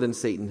stronger than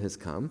Satan has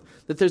come,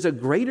 that there's a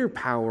greater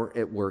power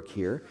at work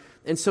here.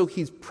 And so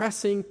he's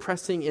pressing,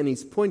 and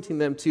he's pointing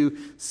them to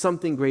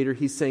something greater.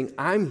 He's saying,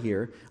 I'm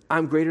here.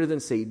 I'm greater than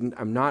Satan.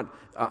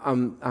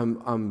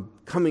 I'm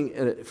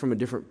coming from a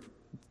different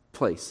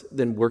place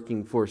than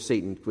working for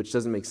Satan, which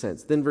doesn't make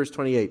sense. Then verse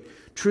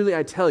 28, truly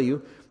I tell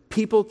you,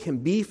 people can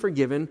be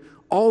forgiven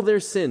all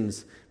their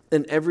sins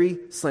and every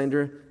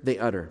slander they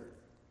utter.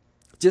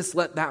 Just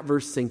let that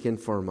verse sink in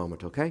for a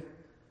moment, okay?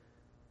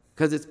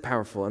 Because it's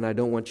powerful and I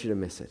don't want you to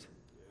miss it.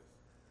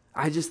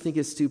 I just think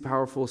it's too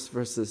powerful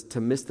for us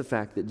to miss the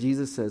fact that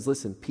Jesus says,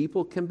 listen,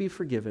 people can be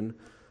forgiven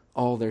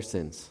all their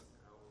sins.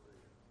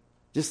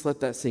 Just let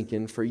that sink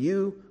in for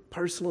you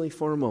personally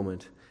for a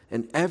moment.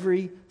 And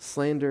every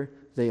slander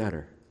they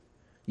utter.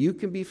 You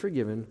can be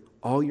forgiven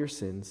all your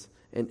sins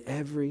and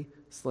every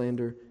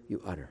slander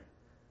you utter.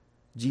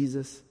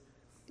 Jesus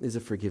is a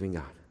forgiving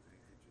God.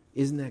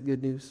 Isn't that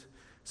good news?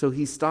 So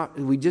he stopped.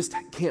 We just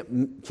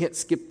can't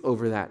skip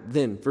over that.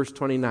 Then, verse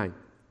 29.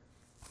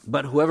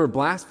 But whoever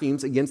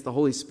blasphemes against the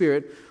Holy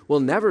Spirit will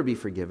never be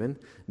forgiven.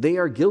 They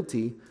are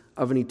guilty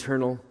of an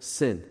eternal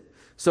sin.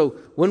 So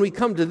when we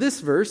come to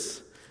this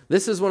verse,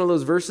 this is one of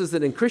those verses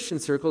that in Christian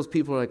circles,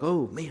 people are like,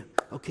 oh man,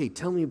 okay,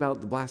 tell me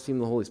about the blasphemy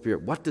of the Holy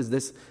Spirit. What does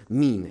this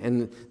mean?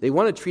 And they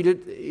want to treat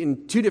it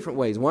in two different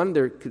ways. One,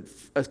 they're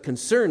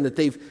concerned that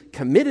they've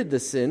committed the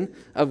sin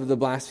of the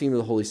blasphemy of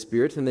the Holy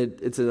Spirit and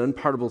that it's an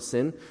unpardonable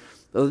sin.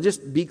 They'll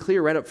just be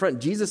clear right up front.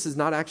 Jesus is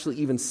not actually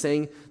even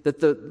saying that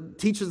the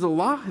teachers of the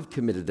law have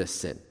committed this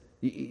sin.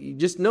 You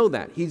just know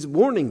that. He's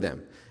warning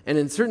them. And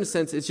in a certain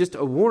sense, it's just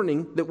a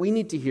warning that we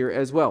need to hear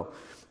as well.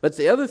 But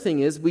the other thing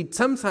is, we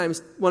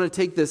sometimes want to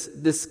take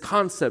this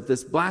concept,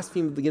 this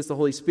blasphemy against the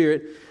Holy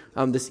Spirit,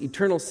 this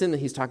eternal sin that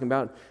he's talking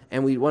about,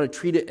 and we want to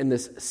treat it in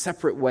this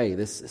separate way,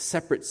 this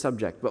separate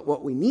subject. But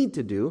what we need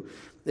to do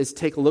is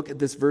take a look at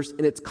this verse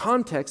in its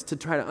context to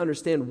try to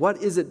understand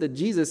what is it that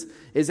Jesus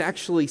is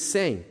actually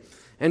saying.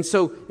 And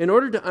so in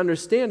order to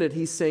understand it,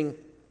 he's saying,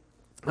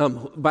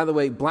 by the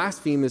way,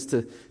 blaspheme is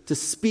to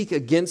speak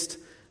against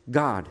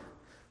God,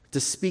 to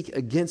speak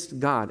against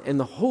God. And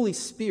the Holy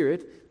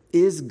Spirit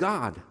is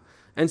God.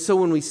 And so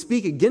when we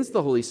speak against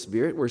the Holy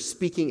Spirit, we're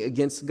speaking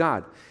against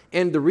God.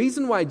 And the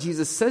reason why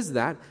Jesus says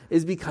that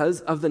is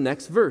because of the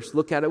next verse.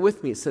 Look at it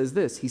with me. It says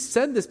this. He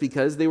said this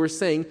because they were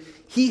saying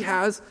he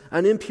has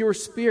an impure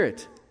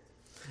spirit.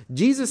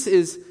 Jesus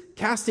is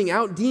casting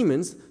out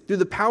demons through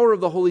the power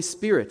of the Holy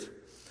Spirit.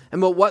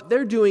 And but what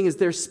they're doing is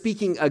they're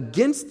speaking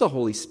against the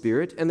Holy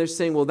Spirit, and they're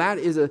saying, well, that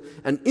is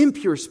an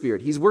impure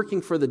spirit. He's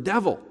working for the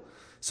devil.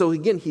 So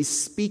again, he's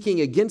speaking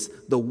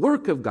against the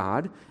work of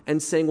God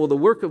and saying, well, the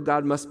work of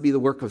God must be the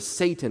work of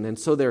Satan. And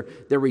so they're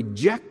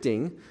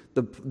rejecting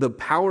the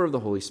power of the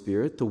Holy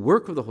Spirit, the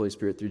work of the Holy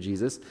Spirit through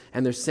Jesus,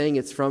 and they're saying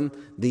it's from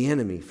the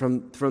enemy,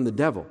 from the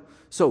devil.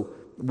 So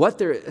what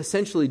they're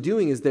essentially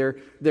doing is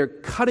they're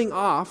cutting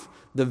off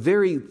the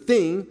very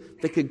thing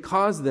that could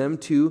cause them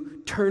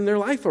to turn their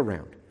life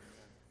around.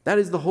 That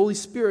is the Holy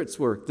Spirit's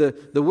work,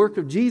 the work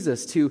of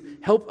Jesus to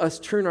help us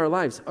turn our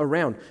lives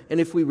around. And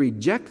if we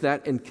reject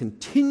that and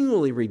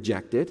continually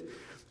reject it,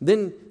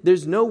 then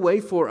there's no way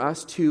for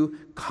us to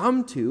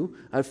come to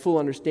a full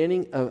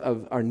understanding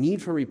of our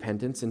need for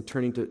repentance and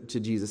turning to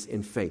Jesus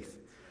in faith.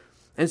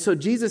 And so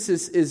Jesus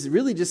is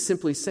really just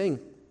simply saying,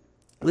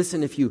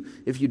 listen, if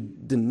you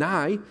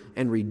deny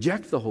and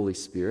reject the Holy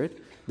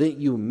Spirit, then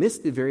you miss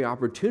the very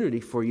opportunity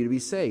for you to be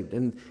saved.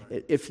 And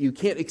if you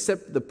can't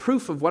accept the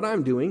proof of what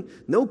I'm doing,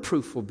 no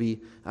proof will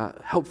be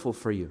helpful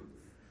for you.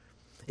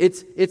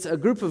 It's a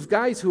group of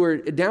guys who are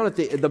down at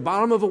the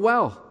bottom of a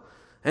well.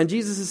 And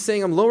Jesus is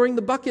saying, I'm lowering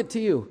the bucket to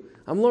you.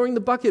 I'm lowering the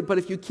bucket, but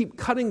if you keep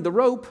cutting the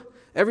rope,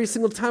 every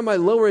single time I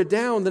lower it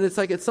down, then it's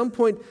like at some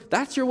point,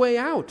 that's your way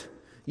out.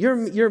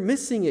 You're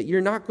missing it.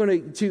 You're not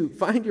going to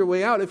find your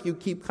way out if you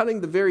keep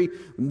cutting the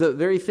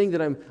very thing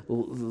that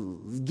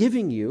I'm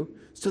giving you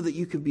so that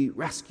you can be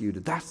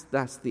rescued.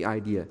 That's the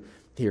idea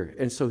here.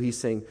 And so he's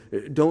saying,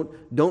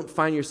 don't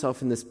find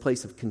yourself in this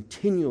place of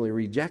continually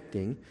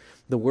rejecting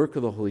the work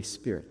of the Holy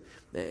Spirit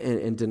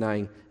and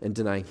denying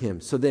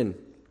him. So then,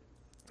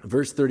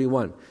 verse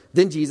 31,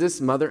 then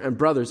Jesus' mother and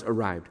brothers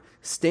arrived.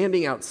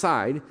 Standing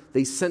outside,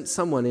 they sent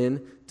someone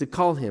in to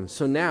call him.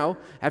 So now,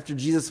 after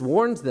Jesus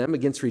warns them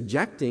against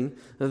rejecting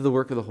the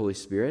work of the Holy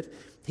Spirit,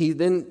 he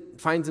then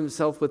finds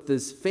himself with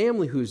this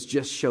family who's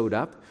just showed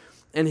up,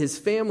 and his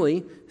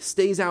family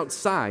stays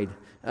outside.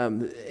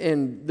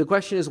 And the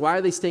question is, why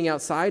are they staying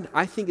outside?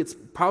 I think it's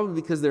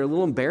probably because they're a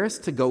little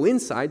embarrassed to go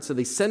inside, so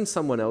they send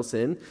someone else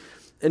in.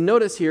 And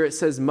notice here it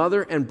says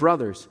mother and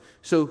brothers.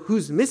 So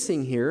who's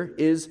missing here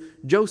is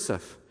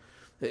Joseph.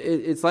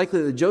 It's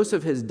likely that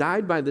Joseph has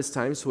died by this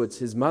time, so it's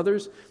his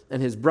mothers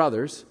and his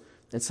brothers.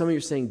 And some of you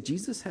are saying,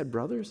 Jesus had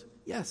brothers?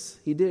 Yes,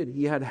 he did.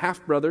 He had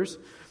half-brothers,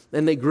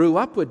 and they grew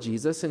up with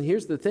Jesus. And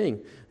here's the thing.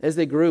 As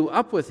they grew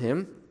up with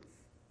him,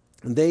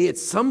 they at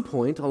some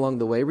point along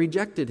the way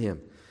rejected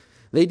him.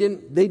 They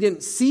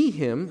didn't see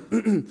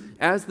him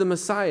as the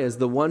Messiah, as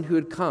the one who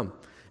had come.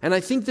 And I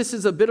think this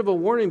is a bit of a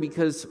warning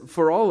because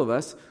for all of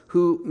us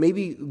who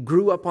maybe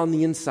grew up on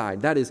the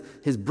inside, that is,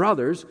 his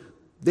brothers,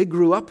 they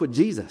grew up with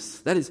Jesus.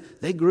 That is,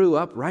 they grew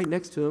up right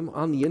next to him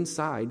on the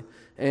inside,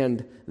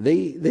 and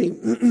they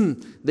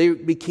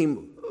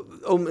became,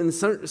 in a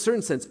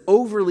certain sense,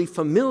 overly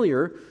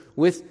familiar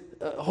with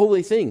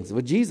holy things,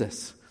 with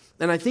Jesus.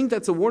 And I think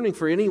that's a warning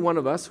for any one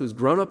of us who's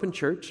grown up in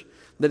church,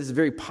 that it's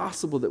very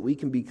possible that we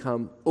can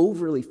become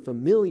overly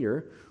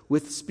familiar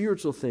with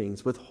spiritual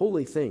things, with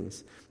holy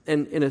things,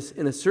 and in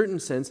a certain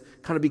sense,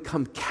 kind of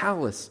become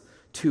callous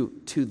to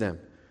them.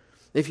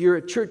 If you're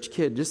a church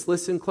kid, just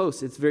listen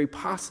close. It's very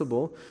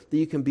possible that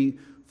you can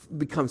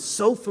become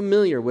so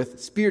familiar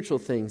with spiritual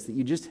things that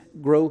you just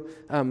grow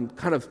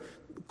kind of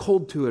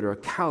cold to it or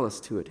callous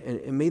to it.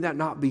 And may that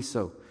not be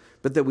so,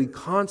 but that we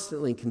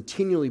constantly and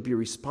continually be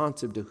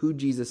responsive to who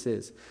Jesus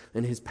is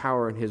and his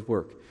power and his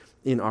work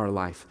in our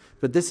life.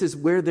 But this is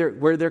where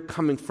they're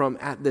coming from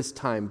at this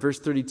time.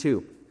 Verse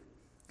 32.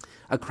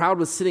 A crowd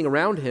was sitting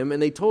around him, and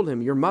they told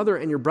him, your mother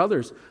and your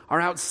brothers are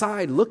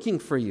outside looking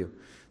for you.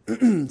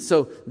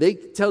 So they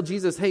tell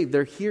Jesus, hey,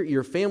 they're here,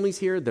 your family's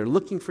here, they're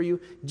looking for you.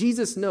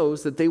 Jesus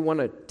knows that they want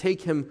to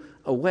take him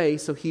away,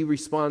 so he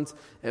responds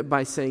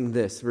by saying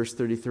this, verse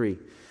 33.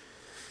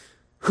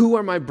 Who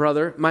are my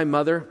brother, my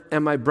mother,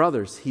 and my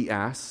brothers, he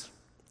asks.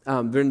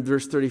 In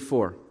verse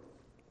 34.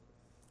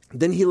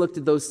 Then he looked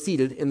at those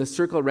seated in the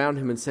circle around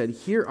him and said,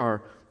 "Here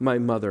are my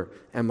mother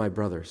and my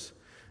brothers."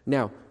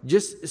 Now,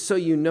 just so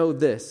you know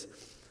this,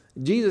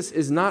 Jesus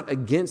is not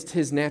against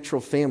his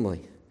natural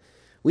family.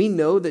 We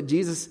know that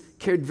Jesus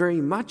cared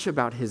very much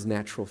about his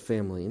natural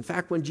family. In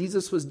fact, when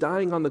Jesus was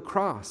dying on the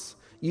cross,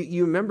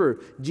 you remember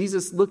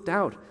Jesus looked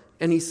out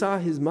and he saw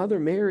his mother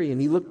Mary,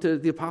 and he looked to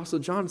the Apostle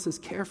John and says,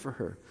 "Care for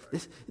her.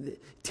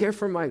 Care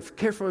for my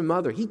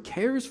mother." He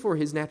cares for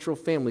his natural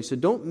family. So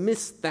don't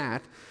miss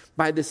that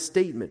by this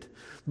statement.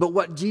 But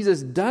what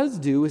Jesus does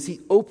do is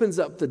he opens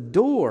up the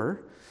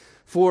door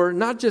for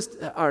not just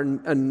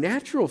a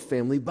natural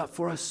family, but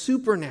for a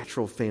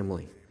supernatural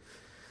family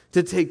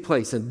to take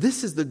place. And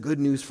this is the good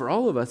news for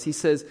all of us. He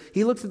says,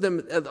 he looked at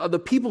them, the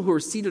people who were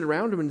seated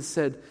around him, and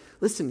said,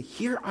 "Listen,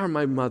 here are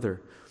my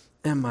mother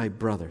and my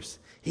brothers."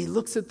 He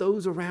looks at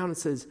those around and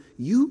says,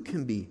 "You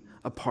can be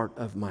a part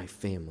of my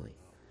family."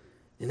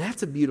 And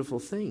that's a beautiful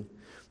thing,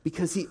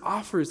 because he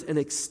offers and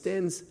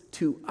extends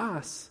to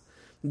us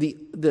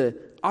the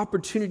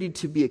opportunity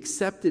to be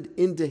accepted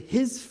into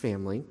his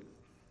family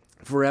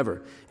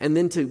forever. And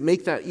then to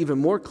make that even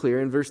more clear,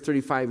 in verse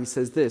 35, he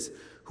says this,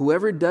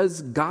 "Whoever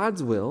does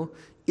God's will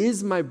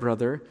is my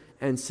brother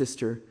and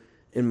sister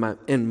and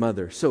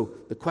mother." So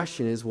the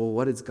question is, well,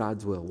 what is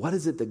God's will? What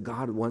is it that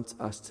God wants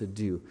us to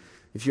do?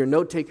 If you're a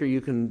note taker,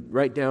 you can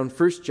write down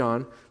 1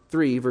 John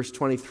 3, verse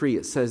 23.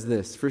 It says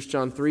this. 1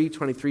 John 3,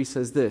 23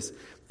 says this,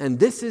 "And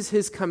this is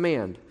his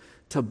command,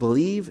 to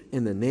believe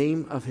in the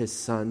name of his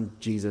Son,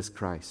 Jesus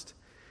Christ,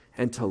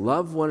 and to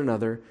love one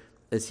another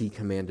as he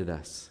commanded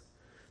us."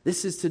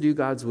 This is to do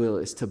God's will,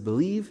 is to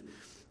believe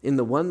in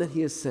the one that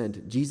he has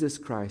sent, Jesus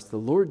Christ, the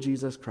Lord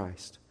Jesus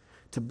Christ,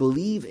 to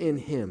believe in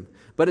him.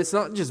 But it's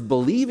not just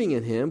believing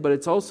in him, but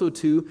it's also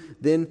to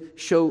then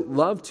show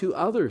love to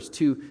others,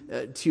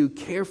 to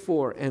care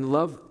for and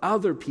love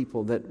other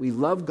people, that we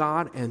love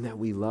God and that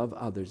we love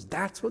others.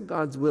 That's what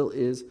God's will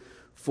is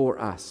for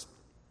us.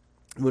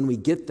 When we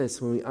get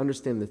this, when we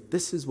understand that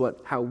this is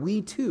how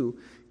we too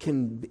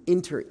can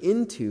enter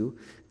into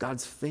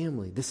God's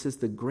family. This is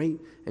the great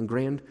and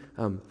grand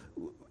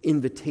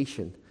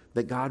invitation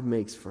that God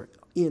makes for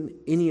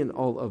any and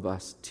all of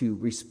us to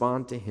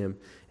respond to him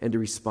and to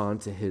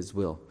respond to his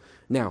will.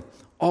 Now,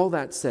 all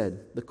that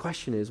said, the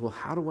question is, well,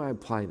 how do I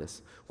apply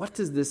this? What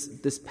does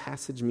this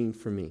passage mean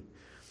for me?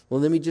 Well,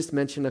 let me just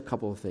mention a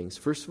couple of things.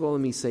 First of all,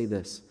 let me say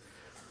this,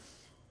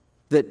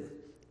 that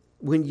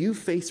when you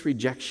face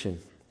rejection,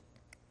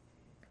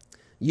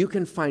 you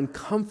can find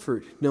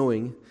comfort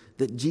knowing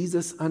that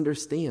Jesus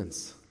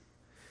understands.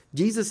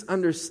 Jesus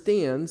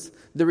understands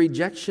the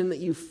rejection that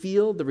you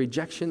feel, the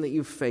rejection that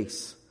you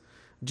face.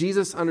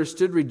 Jesus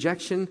understood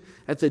rejection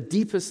at the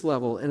deepest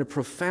level in a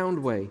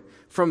profound way.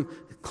 From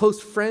close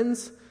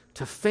friends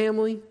to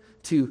family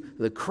to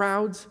the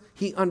crowds,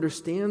 he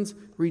understands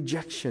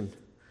rejection.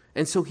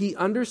 And so he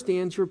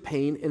understands your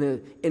pain.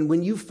 And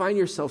when you find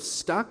yourself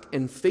stuck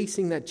and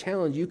facing that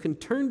challenge, you can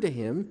turn to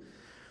him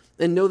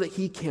and know that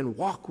he can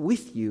walk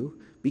with you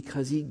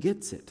because he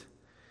gets it.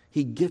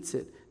 He gets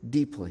it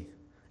deeply.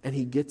 And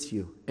he gets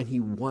you. And he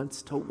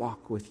wants to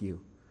walk with you.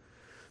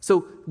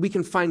 So we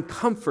can find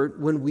comfort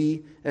when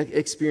we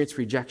experience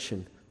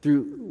rejection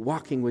through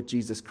walking with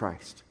Jesus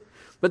Christ.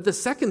 But the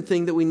second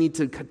thing that we need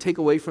to take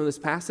away from this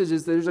passage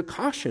is there's a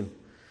caution.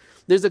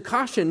 There's a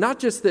caution, not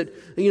just that,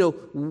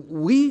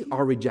 we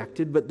are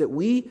rejected, but that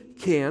we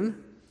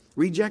can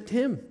reject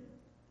him.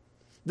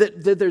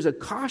 That there's a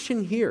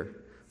caution here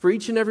for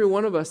each and every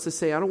one of us to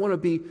say, I don't want to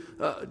be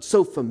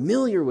so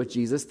familiar with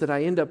Jesus that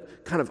I end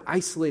up kind of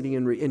isolating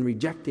and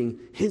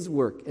rejecting his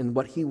work and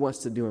what he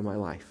wants to do in my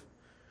life.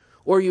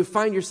 Or you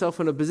find yourself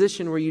in a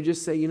position where you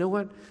just say, you know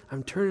what,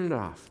 I'm turning it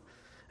off.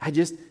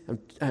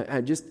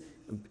 I'm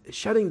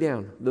shutting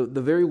down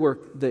the very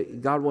work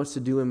that God wants to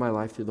do in my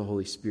life through the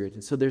Holy Spirit.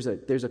 And so there's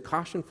a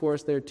caution for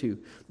us there too,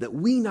 that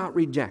we not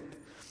reject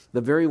the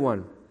very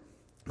one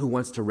who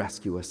wants to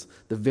rescue us,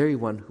 the very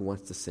one who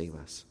wants to save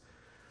us.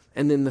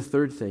 And then the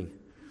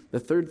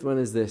third one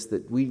is this,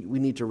 that we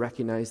need to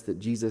recognize that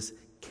Jesus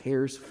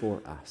cares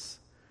for us.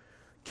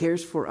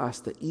 Cares for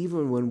us, that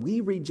even when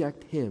we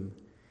reject him,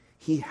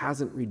 he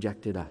hasn't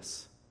rejected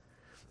us.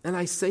 And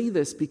I say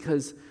this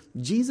because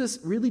Jesus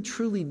really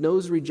truly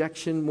knows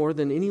rejection more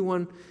than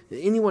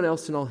anyone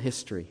else in all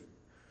history.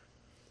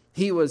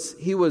 He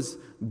was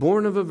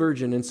born of a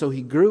virgin, and so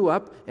he grew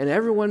up, and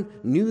everyone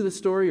knew the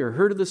story or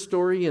heard of the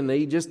story, and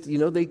they just,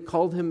 they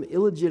called him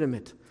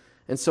illegitimate.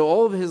 And so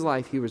all of his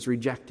life he was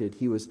rejected.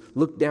 He was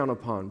looked down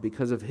upon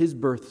because of his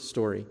birth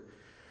story.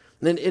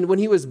 And when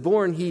he was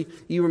born,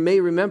 you may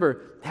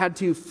remember, had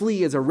to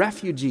flee as a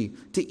refugee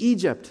to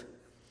Egypt.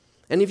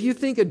 And if you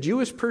think a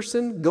Jewish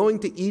person going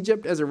to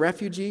Egypt as a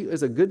refugee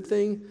is a good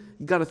thing,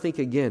 you got to think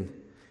again.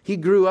 He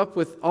grew up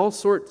with all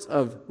sorts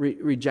of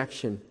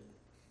rejection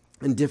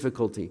and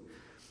difficulty.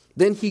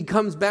 Then he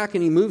comes back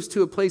and he moves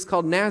to a place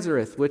called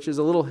Nazareth, which is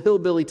a little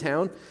hillbilly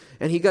town,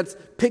 and he got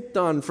picked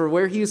on for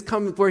where he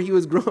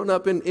was grown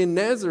up in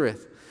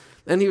Nazareth.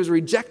 And he was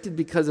rejected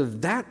because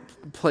of that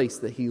place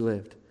that he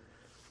lived.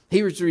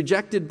 He was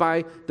rejected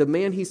by the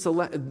man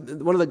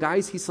one of the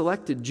guys he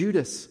selected,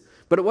 Judas.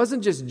 But it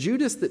wasn't just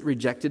Judas that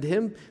rejected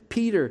him.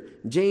 Peter,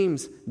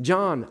 James,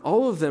 John,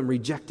 all of them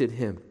rejected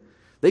him.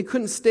 They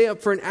couldn't stay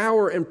up for an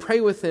hour and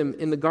pray with him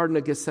in the Garden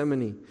of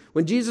Gethsemane.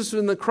 When Jesus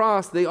was on the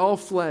cross, they all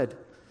fled.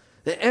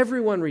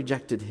 Everyone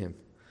rejected him.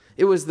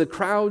 It was the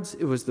crowds,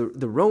 it was the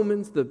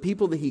Romans, the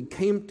people that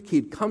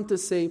he'd come to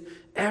save.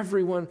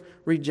 Everyone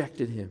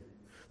rejected him.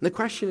 And the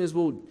question is,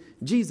 well,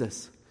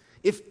 Jesus,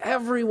 if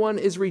everyone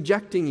is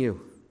rejecting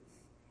you,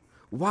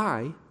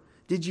 why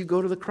did you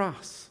go to the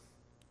cross?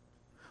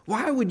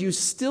 Why would you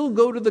still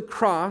go to the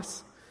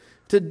cross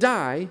to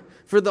die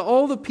for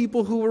all the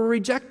people who were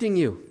rejecting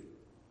you?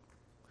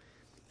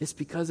 It's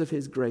because of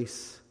his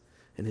grace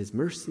and his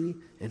mercy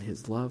and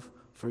his love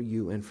for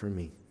you and for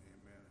me.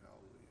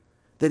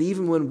 That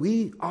even when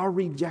we are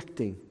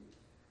rejecting,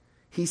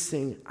 he's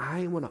saying,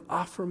 I want to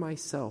offer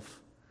myself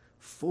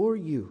for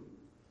you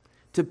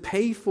to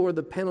pay for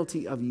the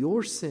penalty of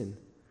your sin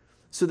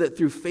so that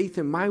through faith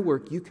in my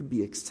work, you can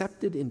be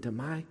accepted into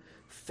my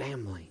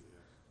family.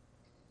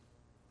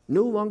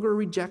 No longer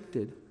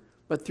rejected,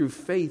 but through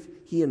faith,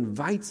 he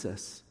invites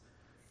us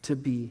to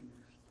be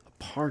a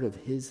part of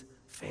his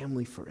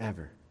family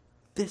forever.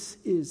 This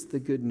is the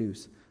good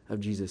news of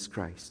Jesus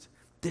Christ.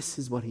 This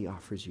is what he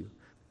offers you.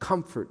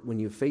 Comfort when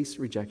you face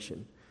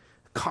rejection.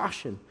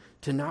 Caution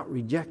to not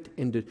reject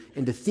and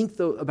to think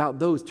about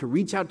those, to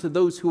reach out to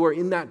those who are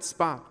in that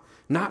spot.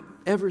 Not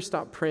ever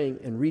stop praying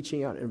and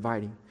reaching out,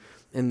 inviting.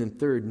 And then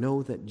third,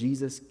 know that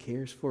Jesus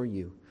cares for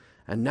you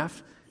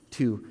enough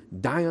to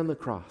die on the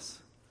cross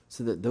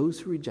so that those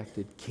who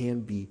rejected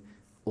can be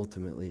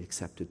ultimately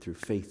accepted through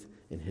faith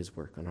in his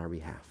work on our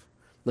behalf.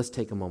 Let's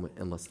take a moment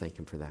and let's thank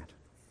him for that.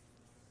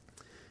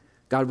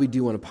 God, we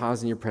do want to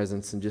pause in your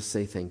presence and just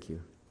say thank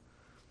you.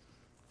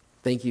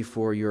 Thank you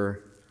for your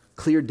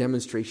clear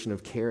demonstration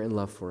of care and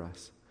love for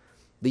us.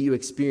 That you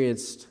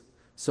experienced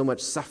so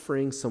much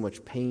suffering, so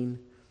much pain,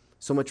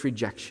 so much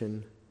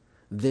rejection,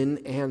 then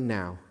and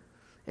now.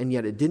 And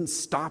yet it didn't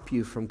stop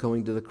you from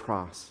going to the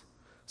cross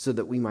so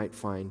that we might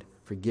find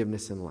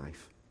forgiveness and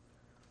life.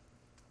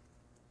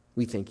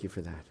 We thank you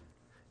for that.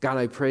 God,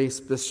 I pray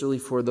especially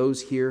for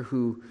those here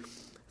who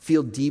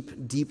feel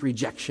deep, deep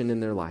rejection in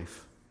their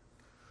life,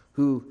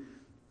 who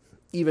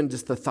even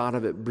just the thought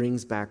of it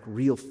brings back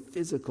real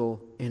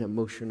physical and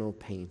emotional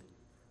pain.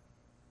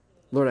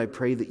 Lord, I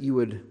pray that you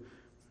would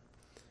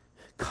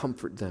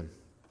comfort them.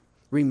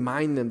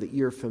 Remind them that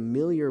you're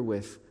familiar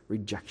with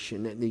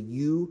rejection and that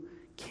you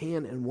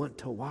can and want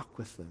to walk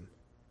with them.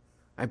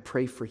 I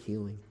pray for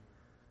healing.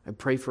 I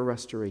pray for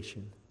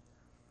restoration.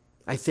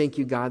 I thank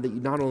you, God, that you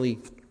not only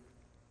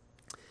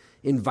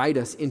invite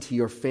us into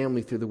your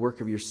family through the work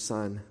of your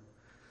Son,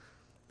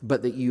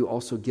 but that you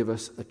also give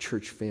us a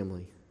church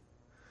family.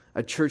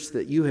 A church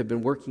that you have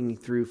been working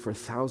through for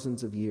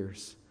thousands of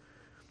years.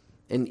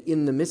 And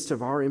in the midst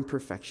of our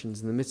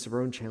imperfections, in the midst of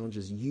our own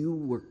challenges, you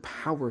work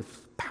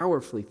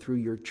powerfully through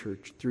your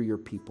church, through your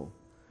people.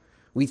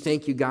 We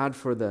thank you, God,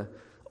 for the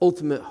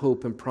ultimate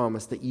hope and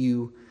promise that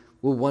you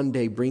will one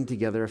day bring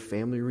together a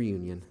family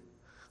reunion.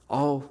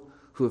 All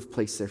who have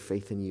placed their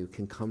faith in you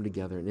can come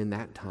together, and in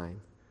that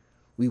time,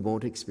 we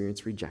won't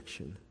experience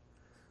rejection,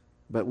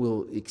 but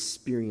we'll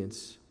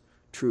experience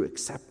true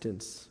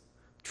acceptance,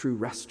 true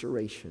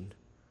restoration,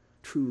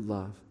 true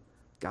love.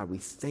 God, we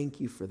thank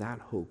you for that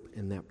hope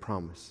and that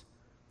promise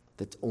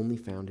that's only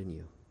found in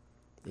you.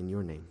 In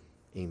your name,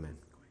 amen.